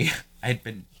 Heidi?" I'd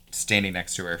been standing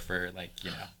next to her for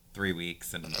 3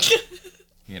 weeks and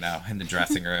in the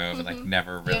dressing room and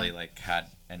never really had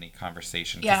any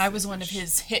conversation. Yeah, 'cause I was one of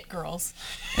his hit girls.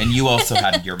 And you also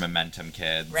had your Momentum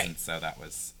kids, Right. and so that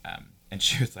was and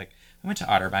she was like, "I went to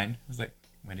Otterbein." I was like,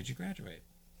 "When did you graduate?"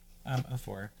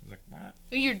 04. I was like, "What?"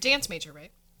 You're a dance major,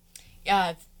 right?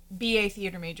 BA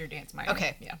theater major, dance minor.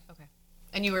 Okay. Yeah. Okay.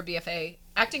 And you were BFA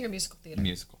acting or musical theater?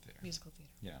 Musical theater. Musical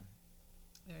theater. Yeah.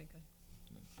 Very good.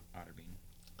 Otterbein.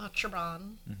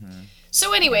 Otterbein.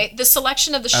 So anyway, the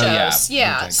selection of the shows. Oh,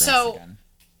 yeah. We digress So again.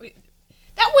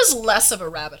 that was less of a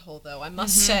rabbit hole, though, I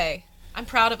must say. I'm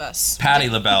proud of us. Patti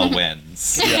LaBelle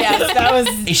wins. Yes, that was.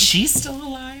 Is she still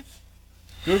alive?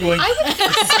 Googling.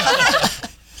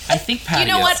 I think Patti. You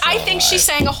know what? Is still I think she alive.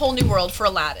 sang A Whole New World for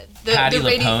Aladdin. Patti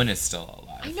radio- LuPone is still alive.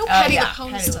 I know Patti yeah, LuPone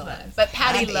is Patti still LaBelle. alive, but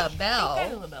Patti Patti.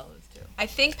 LaBelle. LaBelle is too. I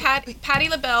think Patti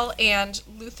LaBelle and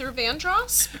Luther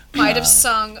Vandross might have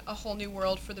sung A Whole New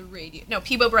World for the radio. No,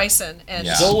 Peebo Bryson and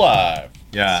Yeah. Still alive.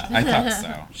 Yeah, I thought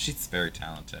so. She's very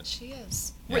talented. she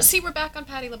is. Yeah. See, we're back on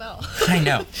Patti LaBelle, I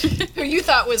know. who you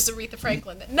thought was Aretha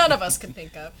Franklin that none of us could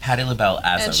think of. Patti LaBelle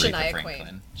as And Aretha Shania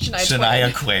Franklin. Twain.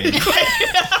 Shania Twain.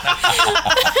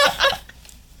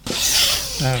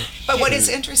 But what is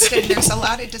interesting, there's a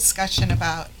lot of discussion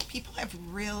about people have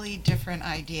really different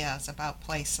ideas about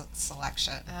place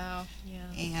selection. Oh, yeah.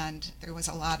 And there was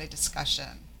a lot of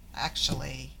discussion,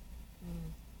 actually,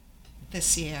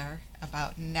 this year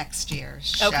about next year's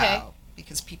show. Okay.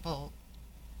 Because people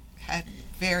had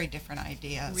very different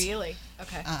ideas Really?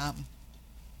 Okay.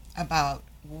 about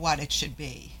what it should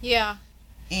be. Yeah.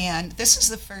 And this is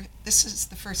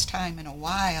the first time in a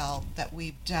while that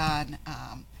we've done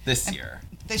This year.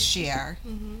 this year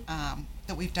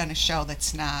that we've done a show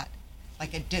that's not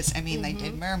like a Disney. I mean, they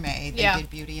did Mermaid, they Yeah. did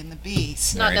Beauty and the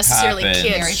Beast, Not Mary necessarily Poppins,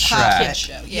 kids. Mary Shrek. Poppins. Kid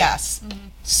show. Yeah. Yes.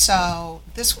 So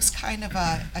this was kind of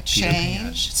a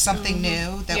change, something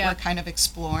new that Yeah. we're kind of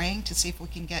exploring to see if we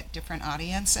can get different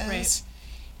audiences. Right.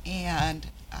 And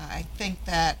I think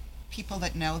that people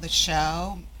that know the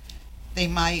show, they're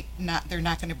not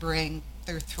going to bring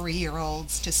their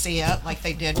 3-year-olds to see it like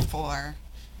they did for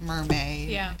Mermaid.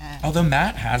 Yeah. And Although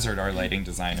Matt Hazard, our lighting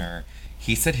designer,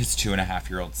 he said his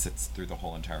 2.5-year-old sits through the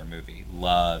whole entire movie,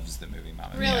 loves the movie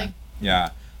Mamma Mia. Really? Yeah.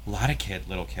 A lot of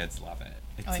little kids love it.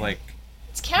 It's Oh, yeah. like,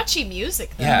 It's catchy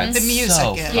music, though. yeah, it's The music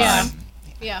so is. fun. Yeah.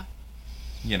 Yeah.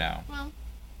 You know, Well,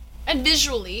 and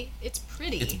visually, it's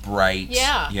pretty. it's bright.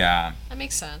 Yeah. Yeah. That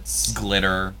makes sense.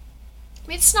 Glitter. I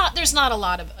mean, there's not a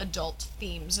lot of adult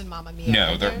themes in Mamma Mia.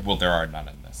 No, are there are none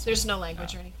in this. There's no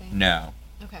language or anything. No.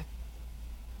 Okay.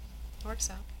 Works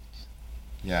out.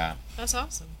 Yeah. That's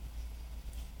awesome.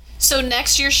 So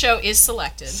next year's show is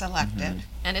selected, selected.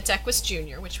 and it's Equus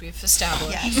Junior, which we've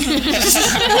established.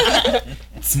 Yes.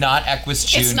 It's not Equus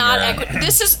Junior. It's not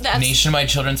Equus. That's Nationwide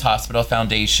Children's Hospital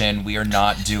Foundation. We are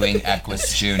not doing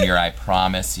Equus Junior. I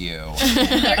promise you.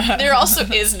 there also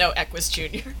is no Equus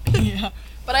Junior. Yeah.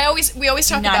 But we always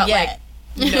talk Not about yet.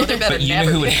 like, no, they're better But you than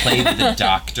know who ever. would play the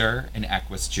doctor in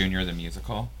Equus Junior the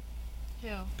musical? Who?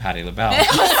 Patti LaBelle. There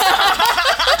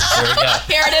we go.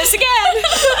 Here it is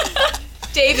again.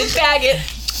 David Baggett.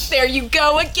 There you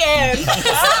go again.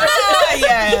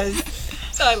 Yes.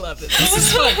 So I love it. This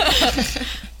is fun.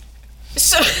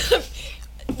 So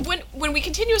when we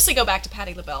continuously go back to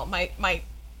Patti LaBelle, my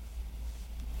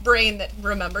brain that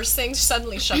remembers things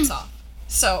suddenly shuts off.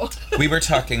 So We were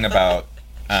talking about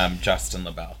Justin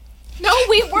LaBelle. no,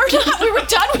 we were not. We were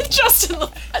done with Justin.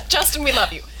 Justin, we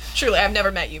love you. Truly, I've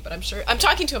never met you, but I'm sure I'm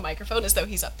talking to a microphone as though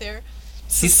he's up there.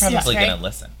 He's probably right? going to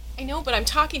listen. I know, but I'm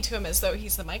talking to him as though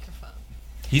he's the microphone.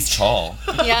 He's tall.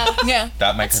 Yeah. Yeah.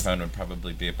 That microphone would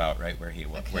probably be about right where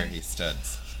he stood.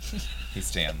 He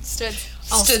stands. Stood.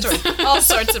 All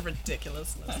sorts of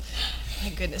ridiculousness. My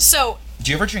goodness. So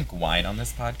Do you ever drink wine on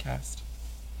this podcast?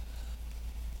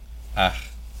 That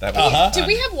was Uh-huh. did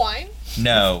we have wine?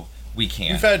 No, we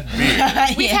can't. We've had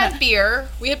beer. We've had beer.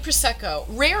 We had Prosecco.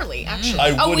 Rarely, actually.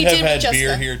 I would we have did had just beer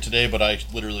the- here today, but I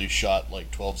literally shot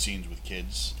like 12 scenes with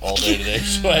kids all day today,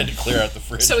 so I had to clear out the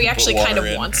fridge. So he and put actually kind of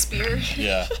water in. wants beer.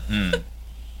 Yeah.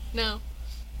 No.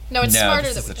 No, it's no, smarter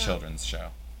this that is we a don't. children's show.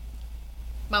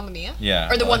 Mamma Mia?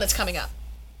 Yeah. Or the one that's coming up.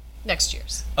 Next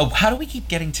year's. Oh, how do we keep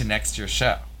getting to next year's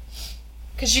show?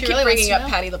 Because you She keep really wants bringing to up know.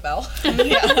 Patti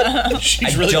LaBelle.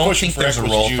 She's I really don't pushing think for there's a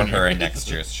Equus role Junior. for her in next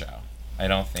year's show. I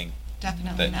don't think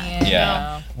Definitely that. not.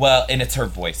 Yeah. Well, and it's her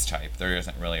voice type. There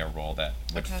isn't really a role that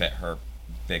would Okay. fit her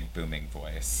big booming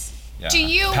voice. Yeah. Do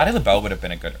you- Patti LaBelle would have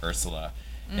been a good Ursula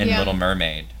in Yeah. Little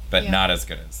Mermaid, but Yeah. not as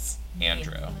good as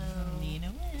Andrew /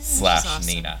 awesome.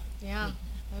 Nina. Yeah.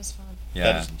 That was fun. Yeah.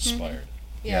 That is inspired.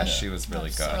 Yeah, she was really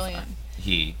That's good. brilliant.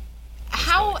 He.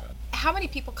 How really good. how many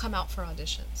people come out for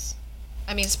auditions?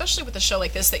 I mean, especially with a show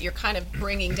like this that you're kind of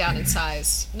bringing down in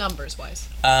size, numbers wise.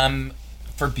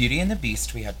 For Beauty and the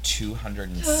Beast, we had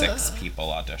 206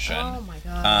 people audition. Oh my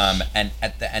gosh. And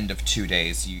at the end of 2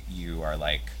 days, you are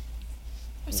like,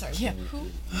 I'm sorry. Yeah.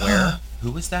 where?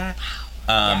 Who was that?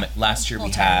 Last year we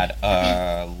had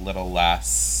a little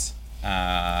less,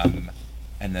 and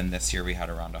then this year we had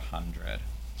around 100.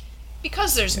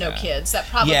 Because there's no Yeah. kids, that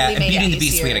probably Yeah, and made Beauty it and the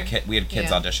Beast, easier. we had kids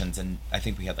Yeah. auditions, and I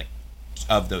think we had like,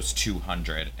 of those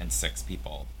 206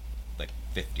 people, like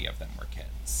 50 of them were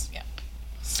kids. Yeah.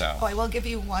 So Oh, I will give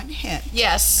you one hint.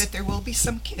 Yes. That there will be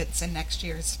some kids in next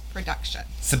year's production.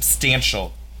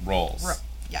 substantial roles.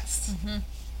 Yes.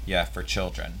 Yeah, for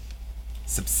children.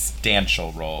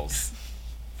 Substantial roles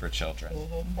for children.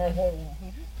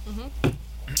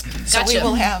 So we Gotcha.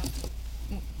 will have,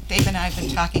 Dave and I have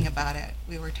been talking about it.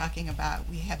 We were talking about,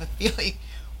 we have a feeling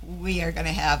we are going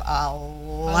to have a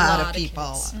lot of of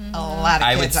people, kids. a lot of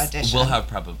I would. kids audition. We'll have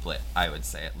probably. I would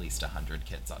say at least 100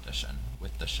 kids audition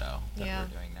with the show that Yeah. we're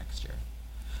doing next year.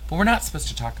 But we're not supposed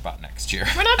to talk about next year.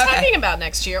 We're not Okay. talking about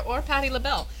next year or Patti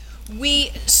LaBelle.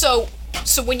 So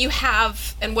when you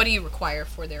have, and what do you require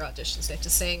for their auditions? They have to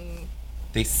sing,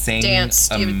 They sing. dance.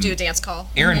 Do you do a dance call?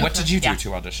 Aaron, what did you do Yeah.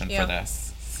 to audition Yeah. for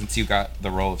this? Since you got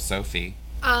the role of Sophie,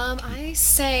 I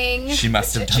sang. she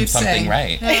must have done You something sang.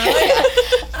 right.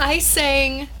 I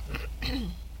sang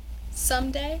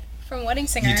 "Someday" from Wedding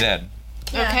Singer. You did,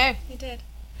 Yeah, Okay. you did.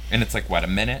 and it's like what, a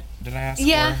minute? Did I ask?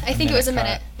 Yeah, for? I think it was a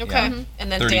minute. cut? Okay. Yeah.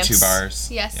 And then 32 dance, bars.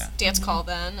 Yes. Yeah. Dance call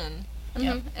then, and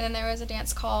And then there was a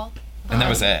dance call. And that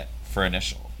was it for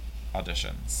initial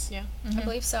auditions. yeah, I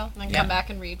believe so. and then Yeah. come back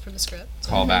and read from the script.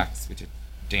 Callbacks. We did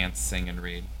dance, sing, and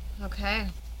read. Okay.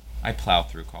 I plow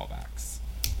through callbacks.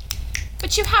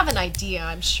 But you have an idea,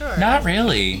 I'm sure. Not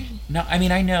really. No, I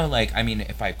mean, I know, like,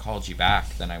 if I called you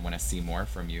back, then I want to see more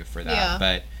from you for that. Yeah.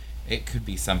 But it could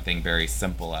be something very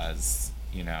simple as,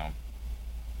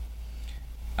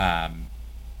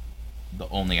 the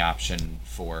only option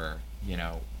for,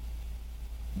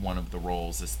 one of the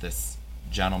roles is this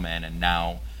gentleman, and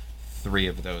now 3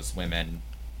 of those women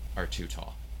are too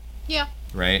tall. Yeah.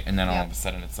 Right? And then all Yeah. of a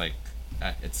sudden it's like,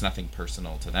 it's nothing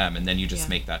personal to them. And then you just Yeah.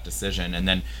 make that decision. And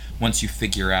then once you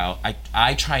figure out,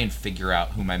 I try and figure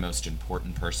out who my most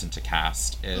important person to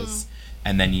cast is.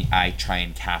 And then I try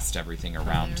and cast everything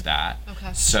around that.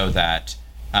 Okay. So that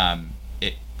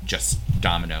it just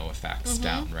domino effects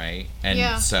down, right? And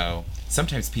Yeah. so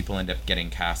sometimes people end up getting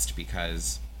cast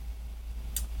because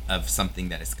of something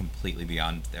that is completely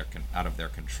beyond out of their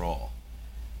control.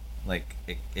 Like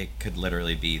it could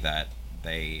literally be that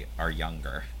they are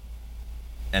younger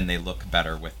and they look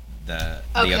better with the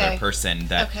Okay. other person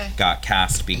that Okay. got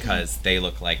cast because they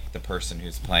look like the person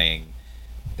who's playing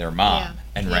their mom, Yeah.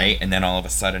 and Yeah. right, and then all of a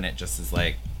sudden it just is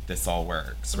like this all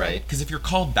works, right? Right. Because if you're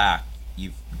called back,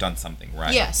 you've done something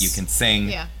right. Yes. You can sing,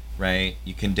 Yeah. right?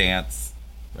 You can dance,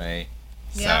 right?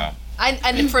 Yeah. So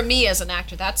And for me as an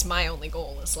actor, that's my only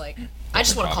goal is like, I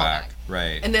just want to call back.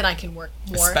 right? And then I can work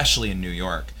more. Especially in New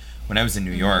York. When I was in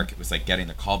New York, it was like getting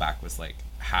the callback was like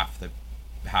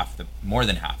more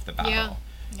than half the battle. Yeah.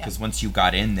 Because once you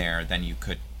got in there, then you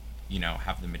could,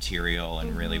 have the material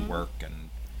and really work and,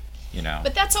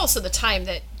 But that's also the time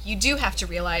that you do have to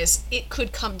realize it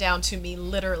could come down to me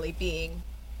literally being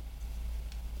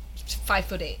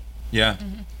 5'8", yeah,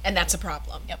 and that's a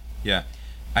problem. Yep. yeah.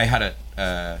 I had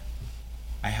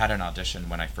an audition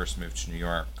when I first moved to New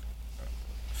York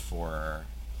for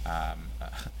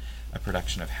a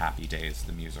production of Happy Days,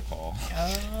 the musical,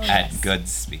 at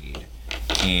Goodspeed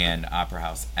in Opera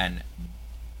House, and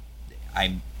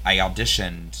I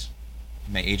auditioned.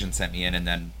 My agent sent me in, and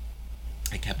then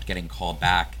I kept getting called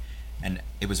back, and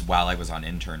it was while I was on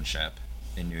internship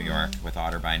in New York with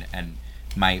Otterbein, and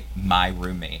my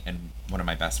roommate and one of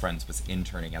my best friends was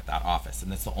interning at that office,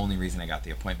 and that's the only reason I got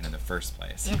the appointment in the first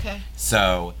place. Okay.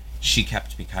 So she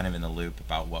kept me kind of in the loop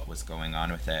about what was going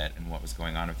on with it, and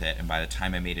by the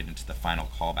time I made it into the final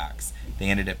callbacks,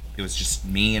 it was just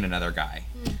me and another guy.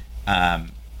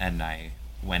 And I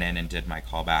went in and did my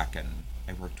callback, and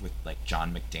I worked with like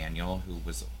John McDaniel, who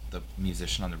was the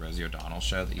musician on the Rosie O'Donnell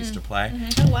show that used to play.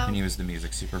 Oh, wow. And he was the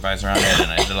music supervisor on it, and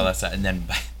I did all that stuff. And then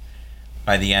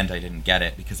by the end, I didn't get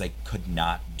it because I could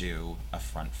not do a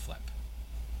front flip.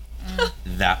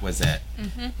 That was it.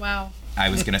 Wow. I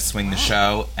was going to swing the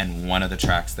show, and one of the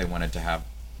tracks they wanted to have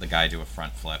the guy do a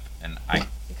front flip, and I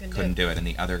couldn't do it, and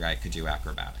the other guy could do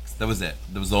acrobatics. That was it.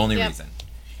 That was the only Yep. reason.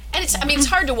 And it's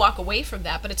hard to walk away from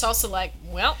that, but it's also like,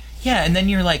 well, Yeah, and then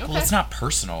you're like, well, Okay. it's not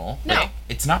personal. No. Like,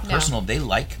 it's not No. personal. They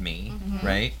like me,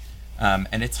 right?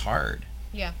 And it's hard.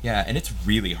 yeah. Yeah, and it's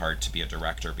really hard to be a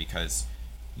director because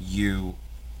you,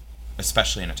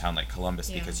 especially in a town like Columbus,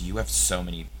 Yeah. because you have so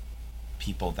many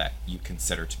people that you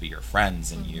consider to be your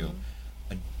friends, and you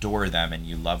adore them, and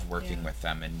you love working Yeah. with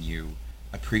them, and you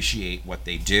appreciate what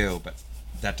they do, but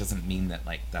that doesn't mean that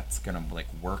like that's gonna like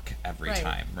work every Right.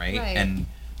 time, right? Right. And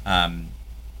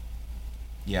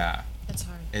yeah, It's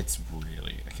hard. it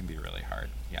can be really hard.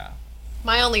 Yeah.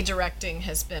 My only directing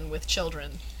has been with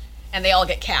children, and they all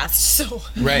get cast, so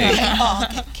Right.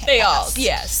 they all,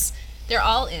 yes. They're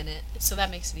all in it, so that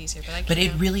makes it easier, but I But it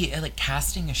can't- really, like,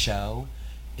 casting a show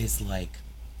is like,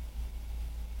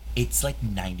 it's like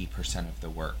 90% of the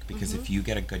work, because if you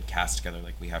get a good cast together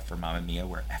like we have for Mamma Mia,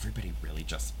 where everybody really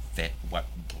just fit what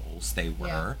roles they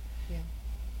were, Yeah.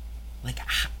 like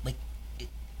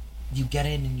you get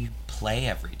in and you play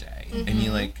every day, and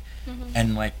you like,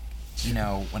 and like,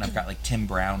 when I've got like Tim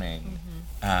Browning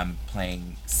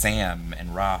playing Sam,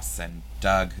 and Ross and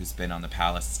Doug, who's been on the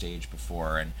Palace stage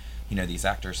before, and these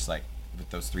actors, like with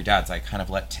those three dads, I kind of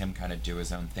let Tim kind of do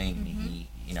his own thing.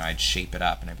 He, I'd shape it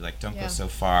up, and I'd be like, don't Yeah. go so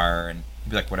far, and he'd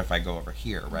be like, what if I go over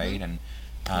here, right? And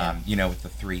with the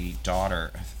three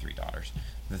daughters,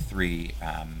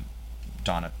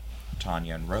 Donna,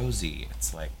 Tanya, and Rosie,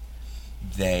 it's like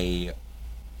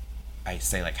I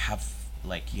say like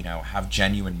have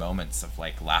genuine moments of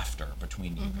like laughter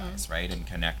between you guys, right? And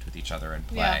connect with each other and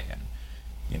play, Yeah. and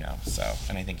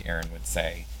and I think Erin would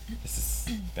say this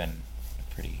has been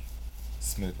a pretty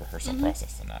smooth rehearsal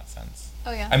process in that sense.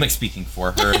 Oh yeah. I'm like speaking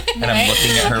for her, and I'm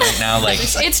looking at her right now like,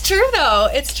 It's true though.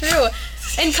 It's true.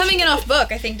 And coming in off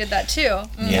book, I think did that too.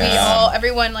 Yeah.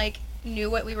 Everyone like knew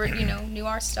what we were, knew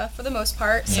our stuff for the most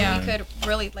part, so Yeah. we could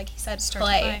really, like you said, Start to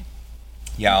play.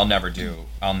 yeah, I'll never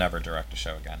direct a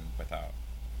show again without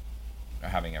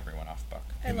having everyone off book.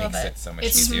 I It love makes it. it so much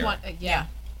It's easier. Yeah.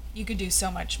 You could do so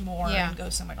much more Yeah. and go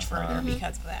so much Uh-huh. further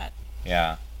because of that.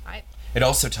 Yeah. I- It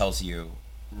also tells you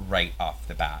right off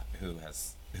the bat who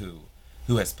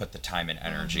has put the time and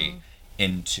energy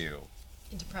into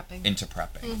into prepping.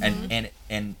 prepping.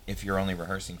 And if you're only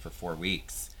rehearsing for 4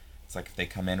 weeks, it's like if they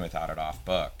come in without it off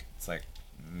book, it's like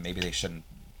maybe they shouldn't,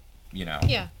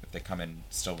 Yeah. if they come in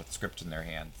still with script in their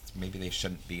hands, maybe they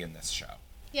shouldn't be in this show.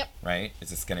 Yep. Right? Is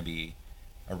this going to be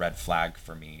a red flag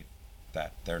for me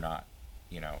that they're not,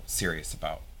 serious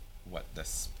about what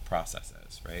this process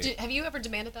is, right? Have you ever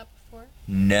demanded that before?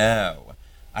 No,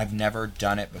 I've never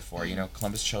done it before.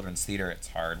 Columbus Children's Theater, it's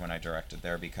hard when I directed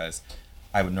there because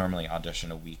I would normally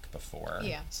audition a week before.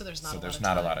 Yeah, so there's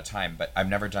not a lot of time. But I've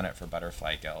never done it for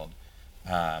Butterfly Guild,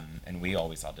 and we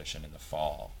always audition in the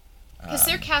fall. Because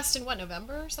they're cast in what,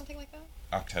 November or something like that?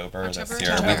 October this October?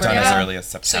 year. October, We've done as yeah. early as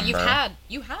So September.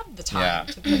 you have the time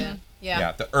Yeah. to put in. Yeah.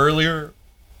 Yeah, the earlier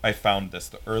I found this,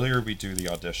 the earlier we do the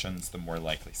auditions, the more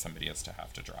likely somebody is to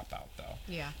have to drop out, though.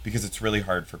 Yeah. Because it's really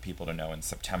hard for people to know in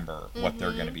September what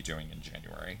they're going to be doing in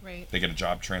January. Right. They get a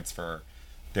job transfer,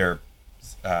 their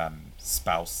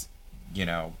spouse, you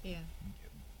know, Yeah.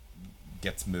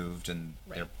 gets moved, and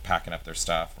they're Right. packing up their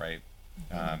stuff, right?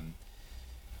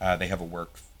 They have a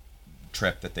work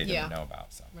trip that they Yeah. didn't know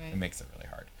about, so Right. it makes it really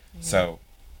hard. So,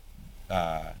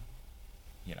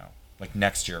 you know, like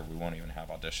next year we won't even have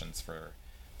auditions for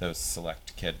those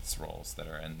select kids roles that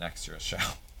are in next year's show.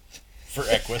 For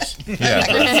Equus. Yeah.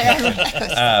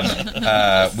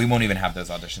 We won't even have those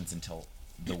auditions until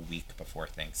the week before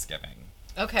Thanksgiving.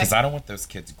 Okay. Because I don't want those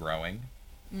kids growing.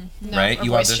 No, Right? or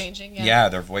voice audition- changing. Yeah,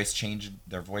 their voice changes.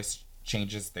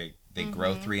 They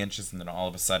grow Mm-hmm. 3 inches, and then all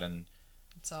of a sudden,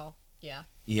 It's all. Yeah.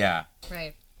 yeah.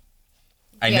 Right.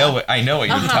 I Yeah. know what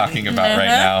you're talking about right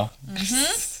now.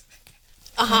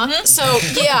 So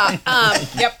yeah.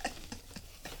 Yep.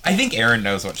 I think Aaron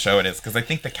knows what show it is because I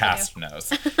think the cast knows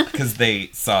because they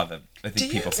saw the. I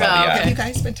think people saw Oh, the okay. ad. Have you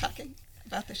guys been talking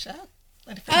about the show?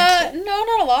 No,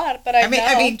 not a lot, but I know.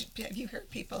 I mean, have you heard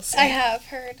people say? I have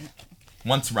heard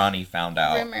Once Ronnie found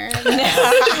out. rumors.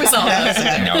 It was all.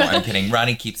 No, I'm kidding.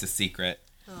 Ronnie keeps a secret.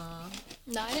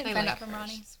 No, I didn't I find like out from her.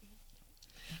 Ronnie.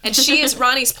 And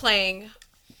Ronnie's playing.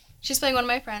 She's playing one of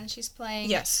my friends. She's playing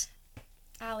Yes.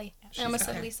 Allie. I almost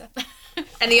said okay. Lisa.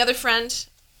 And the other friend,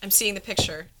 I'm seeing the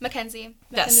picture. Mackenzie.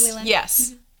 Yes. Mackenzie Leland.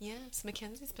 Yes. Yes.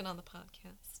 Mackenzie's been on the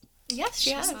podcast. Yes,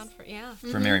 she has. She's on for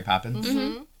For Mary Poppins.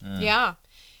 Yeah.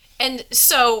 And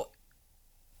so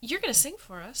you're gonna sing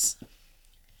for us.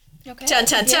 Okay. Dun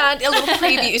dun dun. A little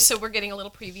preview. So we're getting a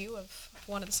little preview of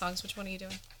one of the songs. Which one are you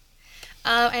doing?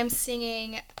 I'm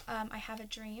singing I Have a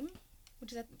Dream,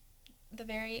 which is at the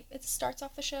very, it starts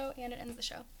off the show and it ends the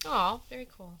show. Oh, very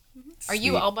cool. Are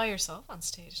you Sweet. all by yourself on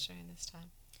stage during this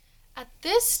time? At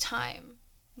this time,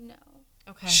 no.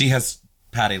 Okay. She has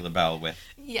Patti LaBelle with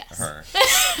Yes. her.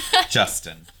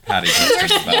 Justin. Patti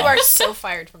LaBelle. You are so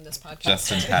fired from this podcast.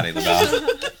 Justin Patti LaBelle.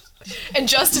 And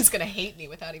Justin's gonna hate me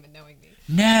without even knowing me.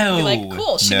 No. Be like,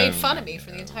 cool, she No, made fun of no, me for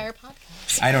the no. entire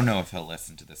podcast. I don't know if he'll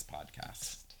listen to this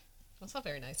podcast. That's not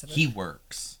very nice of him. He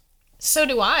works So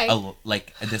do I.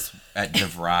 like this at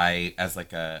DeVry as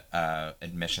like a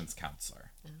admissions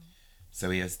counselor. So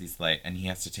he has these and he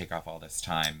has to take off all this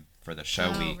time for the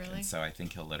show Oh, week, really? and so I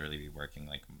think he'll literally be working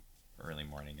like early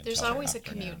morning. There's until always a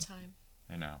afternoon. commute time.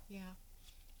 I know.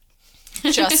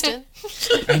 Yeah. Justin?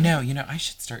 I know. You know, I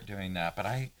should start doing that. But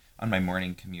on my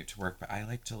morning commute to work, but I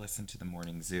like to listen to the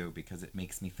Morning Zoo because it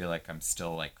makes me feel like I'm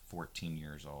still like 14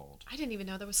 years old. I didn't even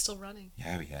know that was still running.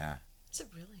 Yeah, yeah. Is it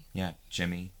really? Yeah,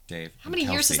 Jimmy, Dave. How and many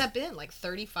years has Kelsey. that been? Like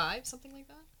 35? Something like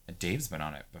that? Dave's been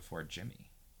on it before Jimmy.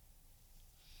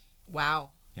 Wow.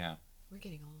 Yeah, We're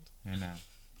getting old. I know.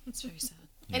 It's very sad.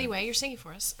 Anyway, you're singing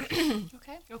for us.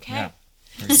 Okay. Okay. Yeah.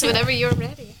 So whenever you're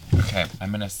ready. Okay,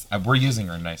 I'm gonna. We're using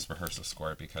our nice rehearsal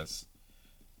score because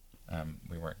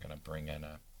we weren't gonna bring in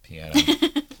a piano. We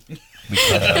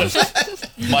could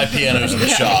have. My piano's in the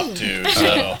shop too,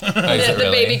 so The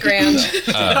baby grand.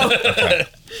 Okay.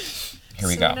 Here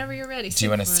we So go. whenever you're ready. Do you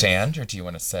want to stand or do you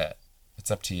want to sit?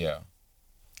 It's up to you.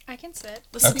 I can sit.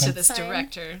 Listen Okay. to this Fine.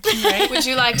 director. Would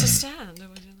you like to stand or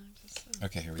would you like to sit?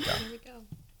 Okay, here we go. Here we go.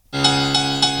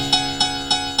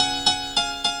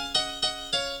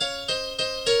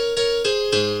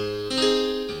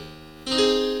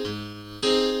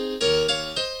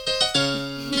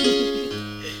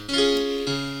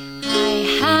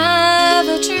 I have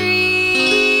a dream,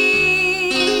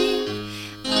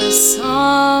 a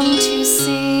song to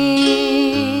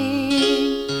sing,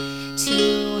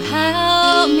 to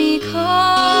help me cope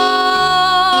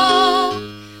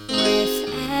with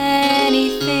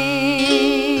anything.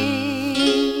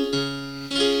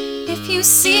 If you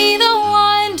see the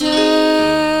wonders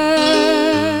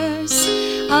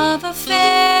of a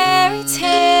fairy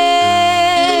tale,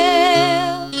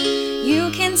 you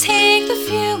can take the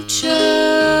future,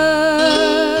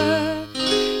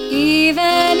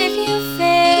 even if you fail.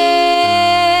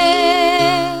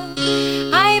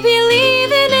 I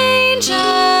believe in angels,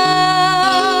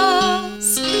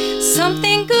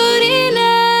 something good in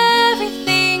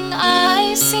everything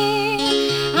I see.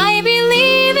 I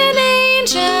believe in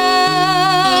angels.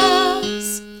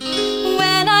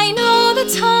 When I know the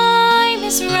time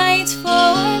is right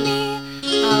for me,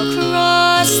 I'll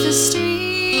cross the street.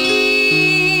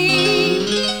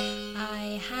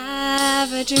 I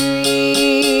have a dream.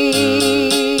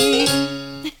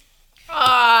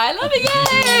 I love it!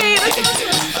 Yay!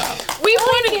 That's awesome. We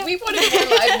wanted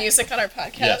more live music on our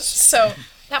podcast. Yes. So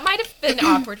That might have been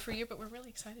awkward for you, but we're really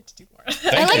excited to do more.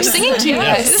 I like singing too.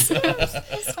 Yes.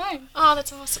 It's fine. Oh,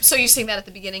 that's awesome. So you sing that at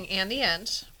the beginning and the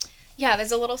end. Yeah,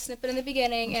 there's a little snippet in the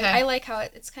beginning, and Okay. I like how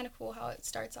it's kind of cool how it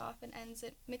starts off and ends.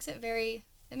 It makes it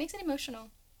emotional.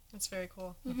 That's very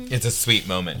cool. It's a sweet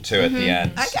moment too at the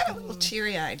end. I got a little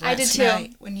teary-eyed I did last too.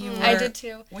 night when you were, I did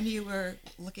too. when you were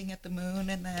looking at the moon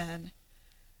and then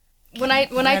When I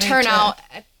ready turn to- out,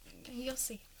 you'll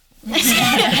see.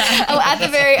 Oh, at the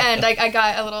very end, I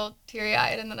got a little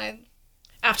teary-eyed, and then I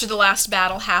After the last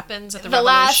battle happens at the, the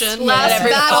last revolution, last and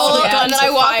battle, all the and guns then I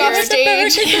are walk off fired.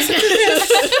 stage.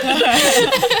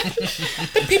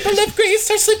 The people of Greece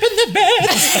are sleeping in their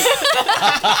beds.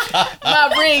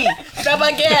 Marie,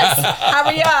 double guess.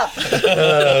 Hurry up.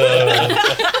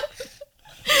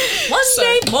 One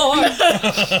day more.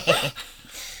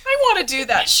 I want to do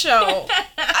that show.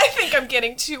 I think I'm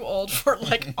getting too old for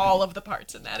like all of the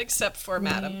parts in that, except for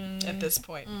Madam at this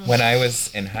point. When I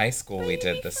was in high school, we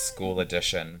did the school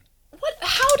edition. What?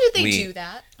 How did they We- do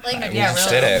that? Like, We Yeah, just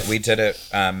really. did it. We did it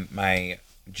my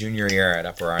junior year at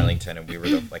Upper Arlington, and we were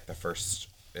the first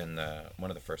one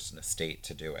of the first in the state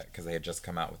to do it because they had just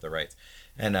come out with the rights.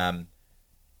 And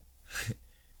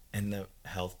and the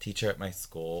health teacher at my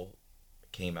school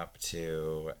came up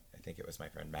to, I think it was my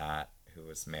friend Matt, who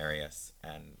was Marius,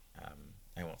 and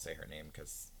I won't say her name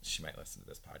because she might listen to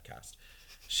this podcast.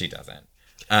 She doesn't.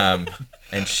 And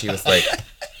she was like,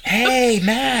 "Hey,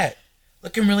 Matt,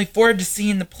 looking really forward to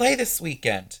seeing the play this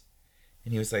weekend."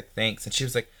 And he was like, "Thanks." And she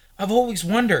was like, "I've always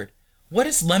wondered, what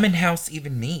does Lemon House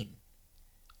even mean?"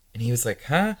 And he was like,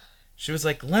 "Huh?" She was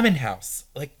like, "Lemon House.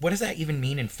 Like, what does that even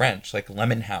mean in French? Like,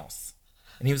 lemon house."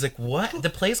 And he was like, "What? The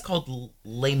play's called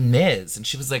Les Mis." And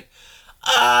she was like,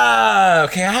 "Ah,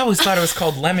 okay. I always thought it was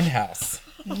called Lemon House."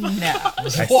 no. I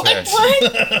swear.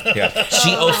 Yeah.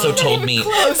 She also told me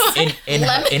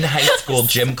in high school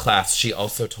gym class, she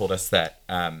also told us that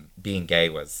being gay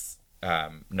was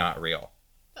not real.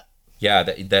 Yeah,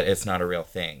 that it's not a real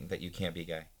thing, that you can't be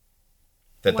gay.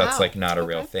 That's Wow. like not a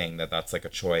real thing, that's like a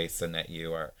choice, and that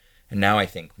you are. And now I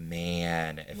think,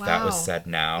 man, if that was Wow. said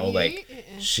now, like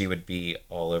she would be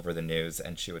all over the news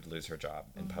and she would lose her job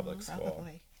in public school.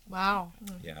 Probably. wow.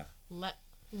 Yeah.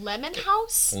 Lemon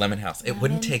House? Lemon House. It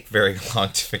wouldn't take very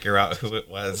long to figure out who it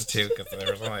was, too, because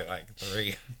there was only like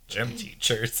 3 gym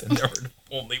teachers, and there were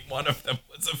only one of them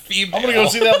was a female. I'm gonna go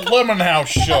see that Lemon House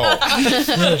show. She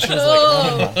was like,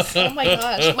 Lemon House. Oh my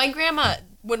gosh. My grandma,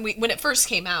 when it first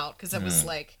came out, because it was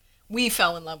like, we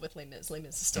fell in love with Les Mis. Les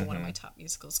Mis is still one of my top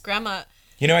musicals. Grandma,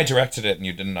 You know, I directed it and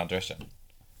you didn't audition.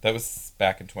 That was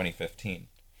back in 2015.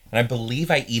 And I believe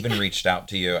I even reached out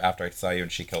to you after I saw you in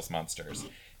She Kills Monsters,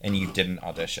 and you didn't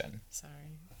audition. sorry.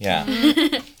 Yeah. And So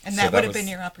that that would have was- been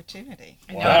your opportunity.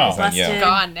 I know. Wow. was on you. Busted.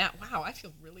 Gone now. Wow, I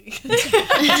feel really.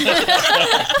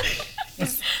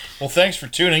 Well, thanks for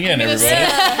tuning in, everybody.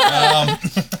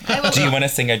 Do you want to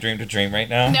sing I Dreamed a Dream right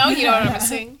now? No, you know what I'm gonna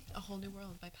sing? A Whole New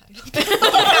World by Patti LaBelle.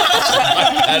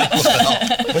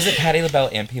 Was it Patti LaBelle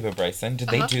and Peebo Bryson? Did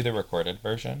they do the recorded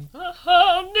version? A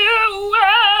whole new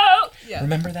world. Yeah.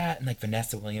 Remember that? And like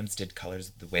Vanessa Williams did Colors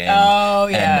of the Wind. Oh,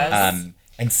 yes.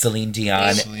 And Celine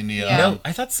Dion. Celine Dion. Yeah. No,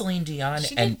 I thought Celine Dion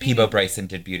She and did Beauty- Peebo Bryson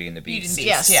did Beauty and the Beast. Beast,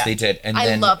 Yes. yeah. They did. And I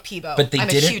then, love Peebo. But they I'm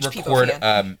a didn't huge Peebo record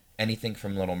fan. anything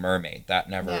from Little Mermaid.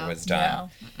 That never No. was done.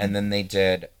 And then they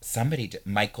did,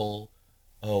 Michael,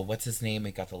 what's his name?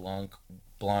 He got the long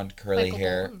blonde curly Michael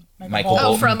hair. Bolton. Michael Bolton. Oh,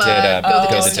 Bolton from, did Go the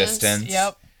Go the Distance. Distance.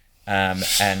 Yep.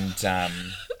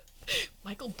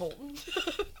 Michael Bolton.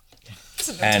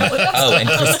 And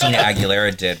Christina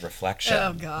Aguilera did Reflection.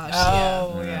 Oh gosh.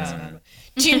 Oh, yeah.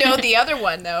 Do you know the other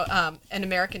one though? An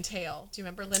American Tail. Do you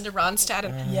remember Linda Ronstadt?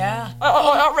 And, Yeah.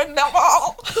 oh, I read that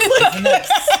all.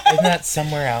 Isn't that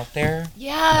Somewhere Out There?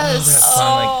 Yes. That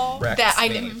song like wrecks That I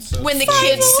me. know. It's so When the funny.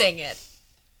 kids sing it.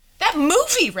 That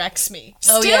movie wrecks me.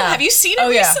 Still, Oh, yeah. have you seen it Oh,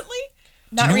 yeah. recently?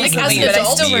 Not Do you know what's recently, as but an I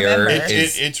still adult? remember.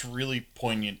 Is- It's really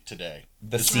poignant today.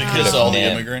 The It's secret because of all the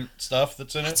men. immigrant stuff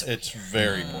that's in it. It's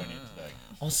very poignant today.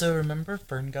 Also, remember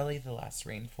Fern Gully, The Last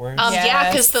Rainforest? Yeah,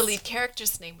 Yes. because the lead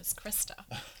character's name was Krista.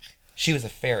 She was a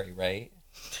fairy, right?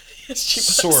 She was.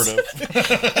 Sort of.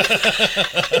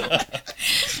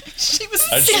 She was.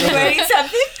 I just remember Wait,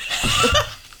 something?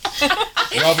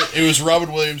 it was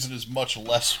Robin Williams in his much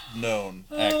less known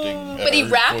acting. But he or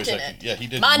rapped voice in acting. it. Yeah, he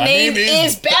did. My name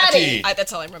is Batty. Batty.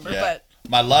 That's all I remember. Yeah. But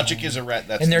My logic is a rat.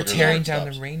 That's And they're literally tearing where it down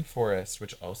the stops. rainforest,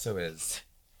 which also is,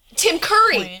 Tim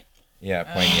Curry. Point.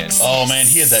 poignant. Oh man,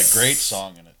 he had that great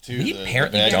song in it too. We the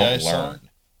apparently Bad don't Guys learn. song.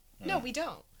 No, we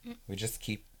don't. We just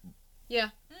keep, Yeah.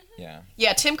 yeah.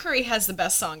 Yeah, Tim Curry has the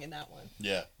best song in that one.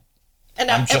 Yeah. And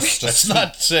I'm every- just That's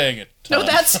not saying it. no,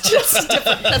 that's just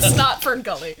different. That's not Fern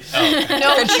Gully.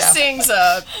 No, he sings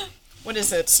what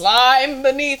is it? Slime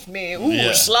beneath me, ooh,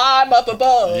 Yeah. slime up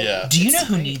above. Yeah. Do you know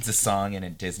who needs a song in a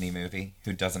Disney movie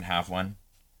who doesn't have one?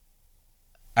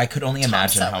 I could only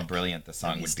imagine how Selleck. brilliant the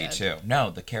song No, would he's be dead. too. No,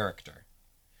 the character.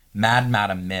 Mad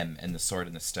Madam Mim in The Sword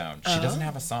and the Stone. She doesn't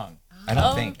have a song. I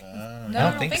don't think. No, I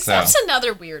don't think so. That's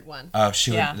another weird one. Oh, she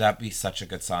would. Yeah. That'd be such a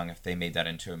good song if they made that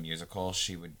into a musical.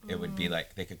 She would. It would be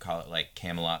like they could call it like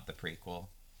Camelot the prequel.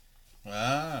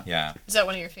 Ah. Yeah. Is that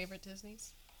one of your favorite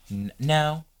Disneys?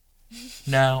 No.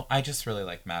 No, I just really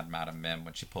like Mad Madam Mim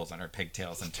when she pulls on her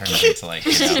pigtails and turns into like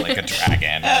like a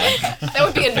dragon. Or, like, That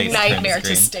would be a face nightmare turns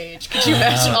green. to stage. Could you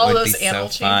imagine Oh, all it would those be animal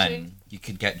so changing? fun. You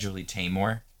could get Julie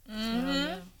Taymor.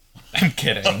 I'm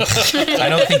kidding. I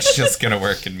don't think she's gonna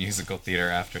work in musical theater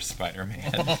after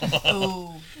Spider-Man.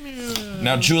 Oh.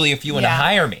 Now, Julie, if you want to Yeah.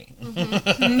 hire me,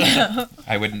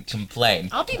 I wouldn't complain.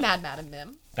 I'll be Mad Madam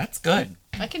Mim. That's good.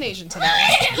 I can Asian to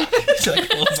that She, like,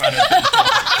 pulls on her one.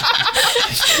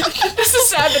 This is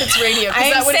sad that it's radio. 'Cause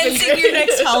I'm that would have been sensing great. your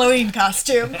next Halloween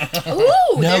costume. Ooh,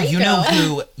 No, there you go.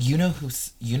 know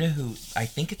who. I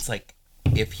think it's like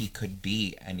if he could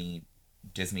be any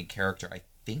Disney character. I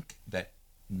think that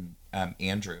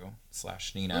Andrew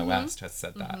 / Nina West has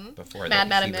said that before. Mad that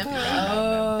Madam he would Mim? be Mad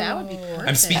Madam Mim. That would be perfect.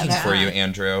 I'm speaking for you,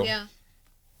 Andrew. Yeah.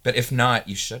 But if not,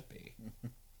 you should be.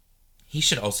 He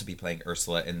should also be playing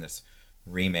Ursula in this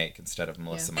remake instead of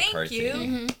Melissa Thank McCarthy.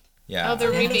 you. Yeah. Oh, they're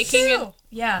remaking it.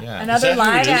 Yeah, Yeah. another Is that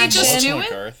who live it is? Did they just action. do Melissa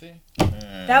it?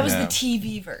 McCarthy? That was No. the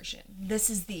TV version. This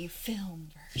is the film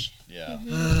version. Yeah.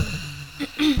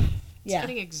 It's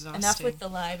getting exhausting. Enough with the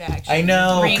live action. I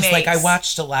know, because like I remakes.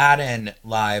 watched Aladdin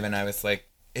live, and I was like,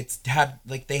 it's had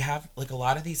like they have like a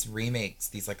lot of these remakes,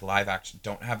 these like live action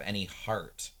don't have any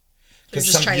heart. They're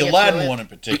just some trying The to get through Aladdin it. one in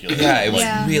particular. Yeah, it was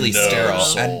Yeah. really No sterile,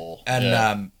 soul. and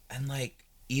Yeah. and like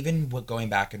even going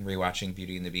back and rewatching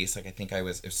Beauty and the Beast, like I think it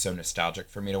was so nostalgic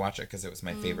for me to watch it because it was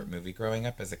my favorite movie growing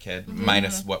up as a kid,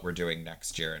 minus what we're doing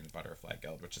next year in Butterfly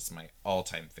Guild, which is my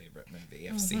all-time favorite movie.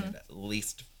 I've seen it at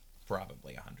least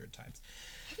probably 100 times.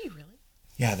 Have you really?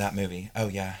 Yeah, that movie. Oh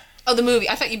yeah. Oh, the movie.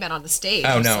 I thought you meant on the stage.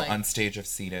 I Oh was no, like, on stage I've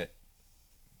seen it.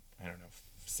 I don't know,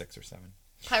 6 or 7.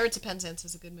 Pirates of Penzance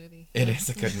is a good movie. It is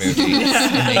a good movie.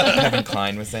 And Kevin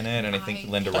Kline was in it, and I think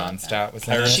Linda Ronstadt was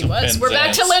in Pirates She it. was. We're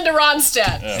back to Penzance. Linda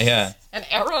Ronstadt. Yeah. And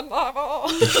Aaron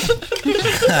Marvel.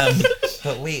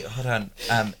 But wait, hold on.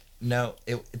 No,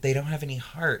 they don't have any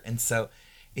heart, and so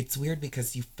it's weird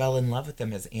because you fell in love with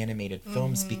them as animated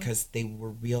films because they were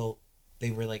real.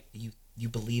 They were like you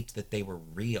believed that they were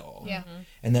real. Yeah.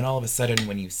 And then all of a sudden,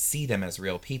 when you see them as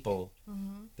real people,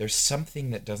 there's something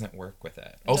that doesn't work with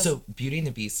it. Also, Beauty and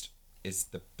the Beast is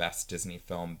the best Disney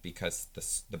film because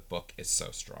the book is so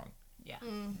strong. Yeah.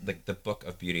 Like the book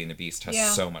of Beauty and the Beast has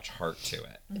Yeah. so much heart to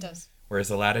it, It does.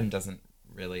 whereas Aladdin doesn't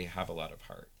really have a lot of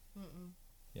heart.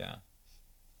 Yeah.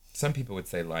 Some people would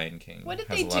say Lion King What did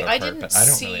has they a lot do? of I heart, didn't but I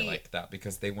don't really see- like that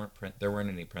because there weren't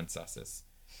any princesses,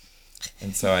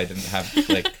 and so I didn't have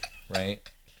like right.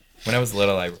 When I was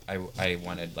little, I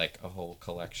wanted like a whole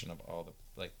collection of all the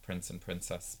like Prince and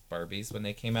Princess Barbies when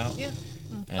they came out. Yeah.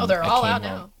 And Oh, they're I all came out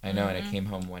home- now. I know, and I came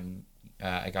home when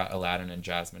I got Aladdin and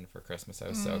Jasmine for Christmas. I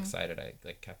was so excited. I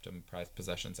like kept them prized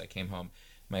possessions. I came home.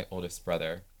 My oldest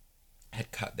brother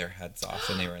had cut their heads off,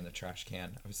 and they were in the trash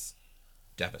can. I was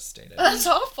devastated. That's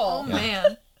awful. Oh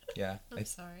man. Yeah. I'm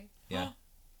sorry. Yeah.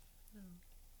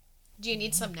 Do you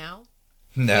need some now?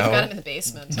 No. We've got them in the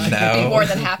basement. So I'd No. be more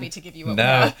than happy to give you what we No,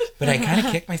 have. but I kind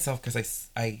of kicked myself because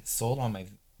I sold all my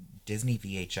Disney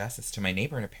VHSs to my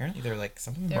neighbor, and apparently they're like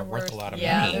some of them They're are worth a worth- lot of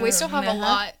yeah, money. We still have a Uh-huh.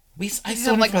 lot. I have,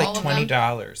 sold like, them for all like of them?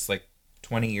 $20, like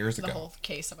 20 years The ago. whole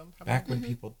case of them. Probably. Back when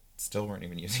people still weren't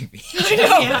even using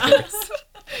VHS.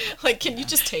 Like, can you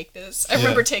just take this? I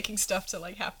remember taking stuff to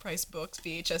like half price books,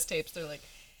 VHS tapes. They're like,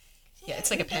 yeah, it's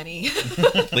like a penny.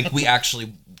 Like we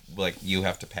actually, like you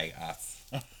have to pay us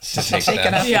to take Take it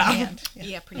them. up in Yeah. hand.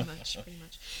 Yeah, pretty much.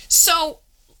 So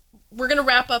we're gonna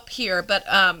wrap up here, but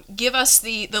give us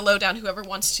the lowdown, whoever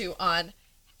wants to, on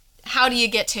how do you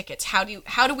get tickets? How do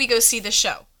we go see the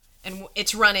show? And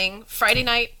it's running Friday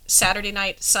night, Saturday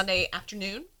night, Sunday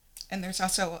afternoon, And there's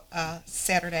also a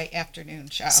Saturday afternoon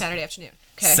show. Saturday afternoon.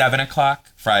 Okay. 7 o'clock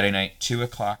Friday night, 2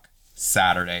 o'clock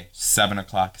Saturday, 7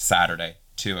 o'clock Saturday,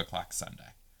 2 o'clock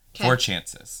Sunday. Okay. 4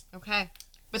 chances. Okay.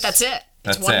 But that's it.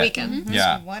 That's it's one it. weekend. It's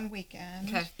Yeah. one weekend.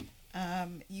 Okay.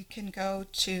 You can go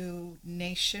to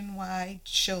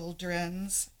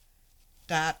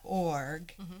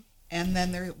nationwidechildrens.org, and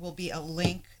then there will be a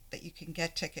link that you can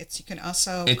get tickets. You can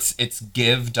also It's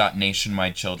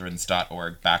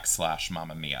give.nationwidechildrens.org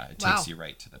 /Mamma Mia. It Wow. takes you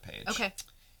right to the page. Okay.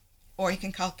 or you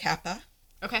can call Kappa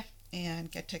Okay.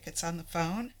 and get tickets on the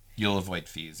phone. You'll avoid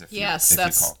fees if Yes, you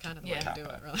that's call kind of the way to do it,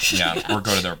 Kappa. really. Yeah, or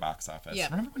go to their box office. Yeah.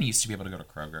 Remember when you used to be able to go to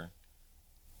Kroger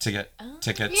to get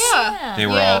tickets? Yeah. They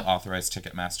were Yeah. all authorized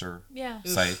Ticketmaster Yeah.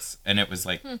 sites, and it was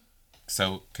like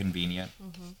so convenient.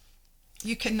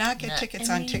 You cannot get tickets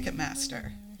on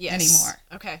Ticketmaster Yes. anymore.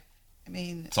 Okay. I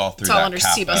mean, It's all through It's all that under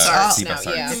Kappa, CBUS Arts CBUS now, Arts,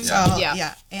 yeah. it's yeah. all, Yeah.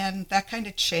 yeah. And that kind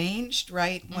of changed,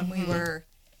 right, when we were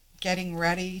getting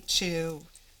ready to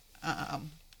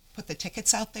put the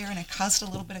tickets out there, and it caused a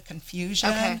little bit of confusion.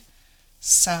 Okay.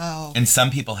 So, And some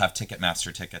people have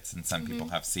Ticketmaster tickets, and some people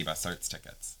have CBUS Arts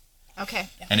tickets. Okay.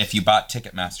 And if you bought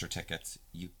Ticketmaster tickets,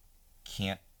 you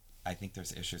can't. I think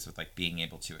there's issues with like being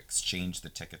able to exchange the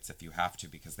tickets if you have to,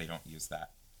 because they don't use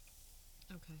that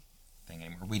Okay. thing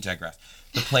anymore. We digress.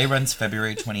 The play runs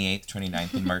February 28th,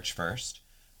 29th, and March 1st.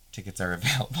 Tickets are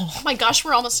available. Oh my gosh,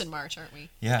 we're almost in March, aren't we?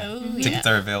 Yeah. Tickets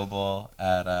are available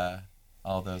at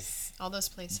all those All those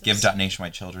places.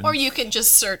 Give.Nationwide Children. Or you can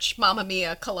just search Mamma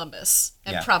Mia Columbus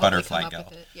and Yeah, probably Butterfly come up Guild.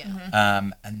 with it. Yeah.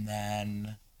 And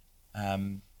then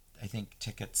I think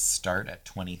tickets start at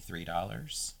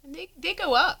 $23. And they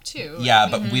go up too. Yeah,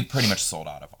 but we've pretty much sold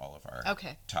out of all of our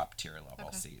Okay. top tier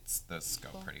level seats. Those go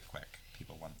pretty quick.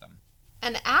 People want them.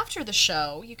 And after the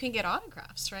show, you can get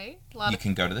autographs, right? A lot You of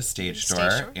can go to the stage Stage door.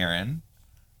 door. Aaron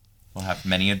will have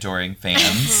many adoring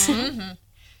fans.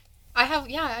 I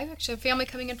actually have family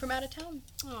coming in from out of town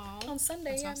Aw. on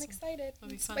Sunday. That's Yeah, awesome. I'm excited. That'll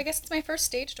be fun. I guess it's my first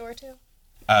stage door too.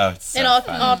 Oh, it's so In all,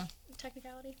 fun. all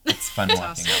technicality. It's fun walking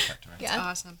awesome. out that door. That's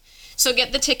awesome. So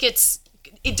get the tickets.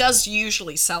 It does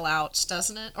usually sell out,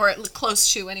 doesn't it? Or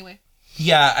close to, anyway.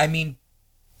 Yeah, I mean,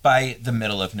 by the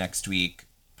middle of next week,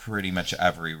 pretty much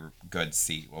every good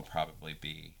seat will probably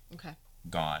be Okay.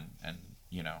 gone. And,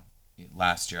 you know,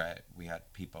 last year we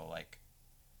had people like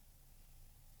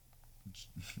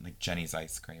Jenny's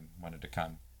Ice Cream wanted to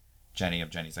come. Jenny of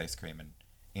Jenny's Ice Cream. And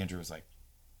Andrew was like,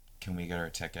 can we get her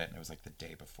a ticket? And it was like the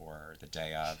day before or the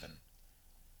day of. And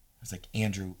I was like,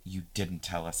 Andrew, you didn't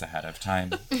tell us ahead of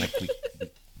time. Like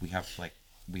we have like,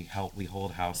 we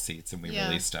hold house seats and we Yeah.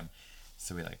 released them.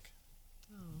 So we like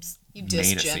You dissed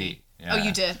made a Jenny. seat. Oh,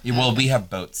 you did? Yeah, well, we have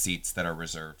boat seats that are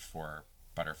reserved for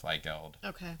Butterfly Guild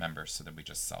Okay. members, so then we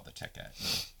just sell the ticket.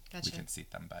 Gotcha. We can seat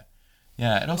them, but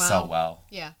yeah, it'll Wow. sell well.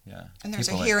 Yeah. Yeah. and there's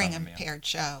People a like hearing Mamma Mia. impaired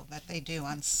show that they do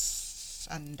on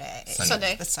Sunday.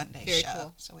 Sunday. The Sunday Very show.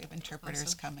 cool. So we have interpreters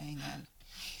Awesome. coming, and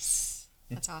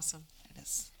That's awesome. it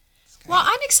is. It's great. Well,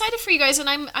 I'm excited for you guys, and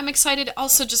I'm excited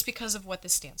also just because of what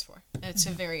this stands for. It's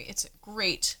a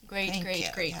great Thank you,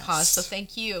 yes. cause. So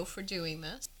thank you for doing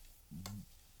this.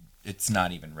 It's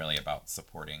not even really about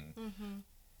supporting Mm-hmm.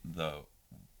 the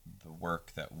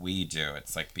work that we do.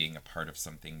 It's like being a part of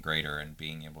something greater and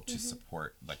being able to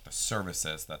support like the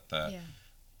services that the Yeah.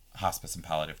 hospice and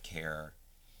palliative care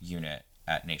unit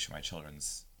at Nationwide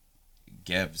Children's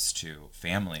gives to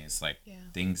families, like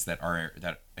Yeah. things that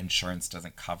insurance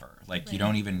doesn't cover. Like you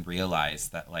don't even realize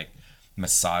that like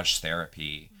massage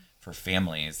therapy for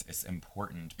families is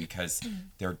important because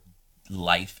their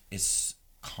life is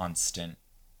constant,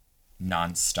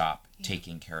 nonstop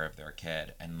taking care of their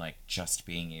kid, and like just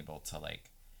being able to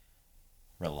like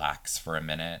relax for a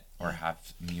minute or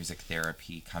have music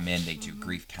therapy come in. They do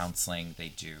grief counseling. They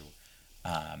do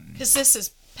Because this is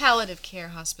palliative care.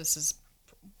 Hospice is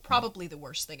probably the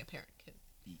worst thing a parent could.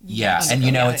 yeah, and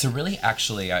you know, Yeah. it's a really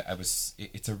actually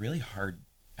it's a really hard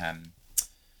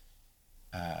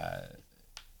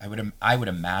I would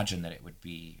imagine that it would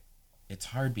be it's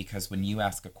hard because when you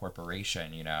ask a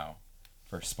corporation, you know,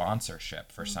 for sponsorship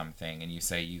for something, and you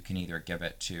say you can either give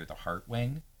it to the Heart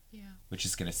Wing, Yeah. which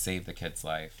is going to save the kid's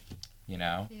life, you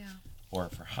know, Yeah. or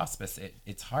for hospice,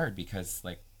 it's hard because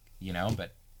like, you know,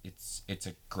 but it's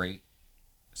a great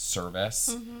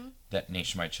service that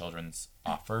Nationwide Children's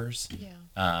offers. Yeah.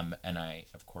 And I,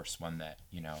 of course, one that,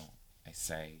 you know, I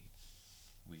say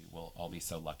we will all be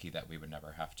so lucky that we would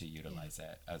never have to utilize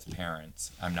it as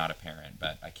parents. I'm not a parent,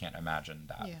 but I can't imagine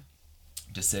that Yeah.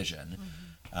 decision.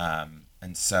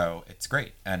 And so it's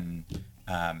great. And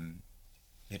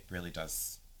it really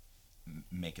does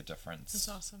make a difference. That's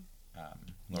awesome.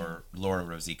 Laura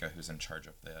Rosica, who's in charge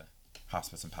of the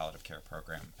hospice and palliative care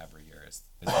program every year, is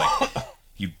like,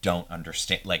 you don't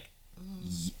understand, like,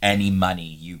 any money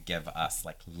you give us,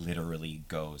 like, literally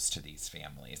goes to these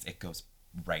families. It goes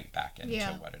right back into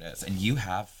Yeah. what it is. And you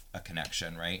have a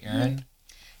connection, right, Erin?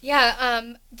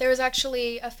 Yeah, there was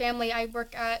actually a family. I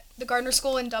work at the Gardner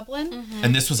School in Dublin.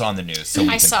 And this was on the news, so we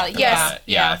I can saw talk it, about yes. it.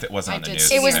 Yeah, Yeah. if it wasn't I on the did news.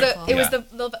 see It was Yeah. the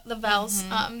Yeah. the Vels.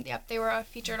 Yep, they were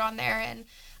featured on there, and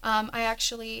I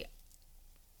actually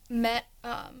met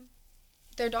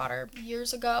their daughter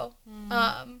years ago,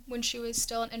 when she was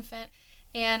still an infant,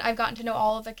 and I've gotten to know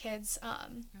all of the kids,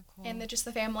 and just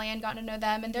the family, and gotten to know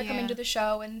them, and they're coming to the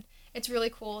show, and it's really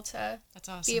cool to That's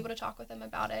awesome. be able to talk with them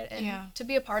about it and Yeah. to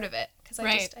be a part of it, because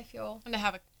I feel, And to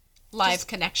have a live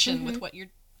connection with what you're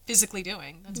physically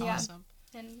doing. That's Yeah. awesome.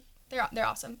 and they're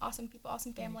awesome people,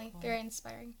 awesome family, very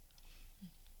inspiring.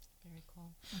 Very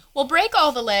cool. Well, break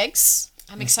all the legs.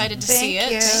 I'm excited to see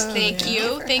it. you. Thank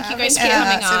you. for Thank you guys for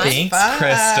having coming us. on. It was Thanks, fun.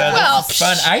 Krista. Well, This is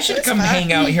fun. I should come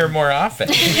hang out here more often.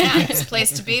 Yeah, it's a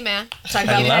place to be, man. Talk I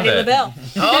about love Patty it. LaBelle.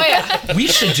 Oh yeah. We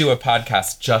should do a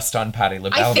podcast just on Patti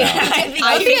LaBelle now.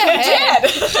 I think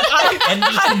you did. And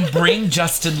we can bring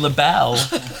Justin LaBelle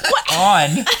on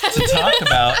to talk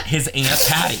about his Aunt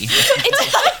Patty.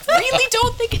 I really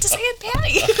don't think it's Aunt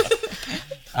Patty.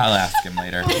 I'll ask him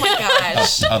later. Oh my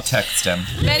gosh. I'll text him.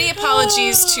 Many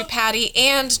apologies to Patty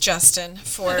and Justin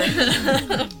for.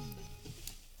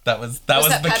 That was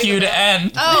that the Patti cue to LaBelle?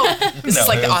 end. Oh, this No, is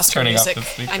like it the was Oscar turning off music. the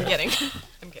speaker.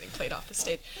 I'm getting played off the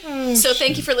stage. So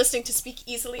thank you for listening to Speak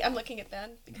Easily. I'm looking at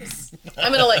Ben because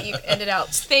I'm gonna let you end it out.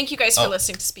 Thank you guys for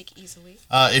listening to Speak Easily.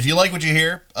 If you like what you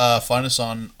hear, find us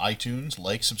on iTunes,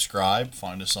 like, subscribe.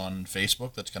 Find us on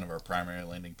Facebook. That's kind of our primary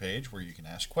landing page where you can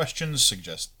ask questions,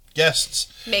 suggest guests.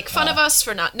 Make fun of us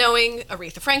for not knowing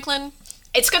Aretha Franklin.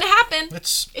 It's gonna happen.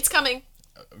 It's coming.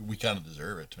 we kind of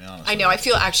deserve it, to be honest. I know. I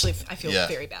feel Yeah.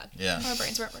 very bad. Yeah. Our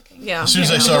brains weren't working. Yeah. As soon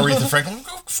as I saw Aretha Franklin,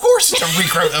 of course it's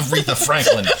Aretha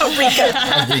Franklin. Aretha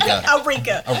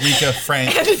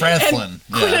Franklin. Yeah, I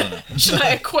don't know.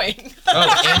 Shania Twain.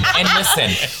 Oh, and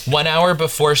listen, 1 hour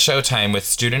before showtime with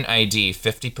student ID,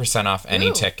 50% off any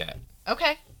Ooh. ticket.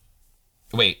 Okay.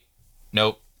 Wait,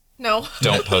 nope. No.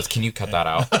 Don't post. Can you cut that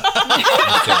out?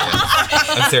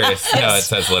 I'm serious. No, it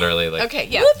says literally like. Okay.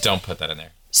 Yeah. Don't put that in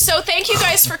there. So thank you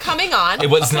guys for coming on. It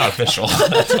was not official.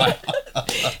 That's why.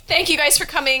 Thank you guys for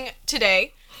coming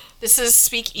today. This is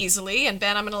Speak Easily, and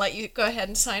Ben, I'm going to let you go ahead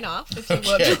and sign off, if you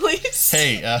Okay. would, please.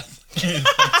 Hey,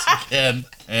 thanks again,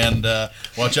 and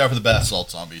watch out for the bath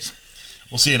salt zombies.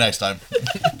 We'll see you next time.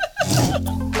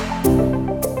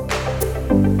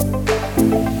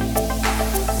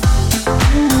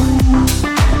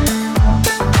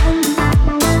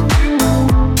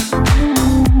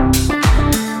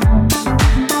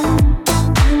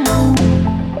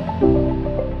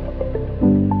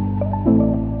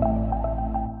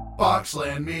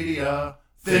 Boxland Media.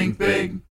 Think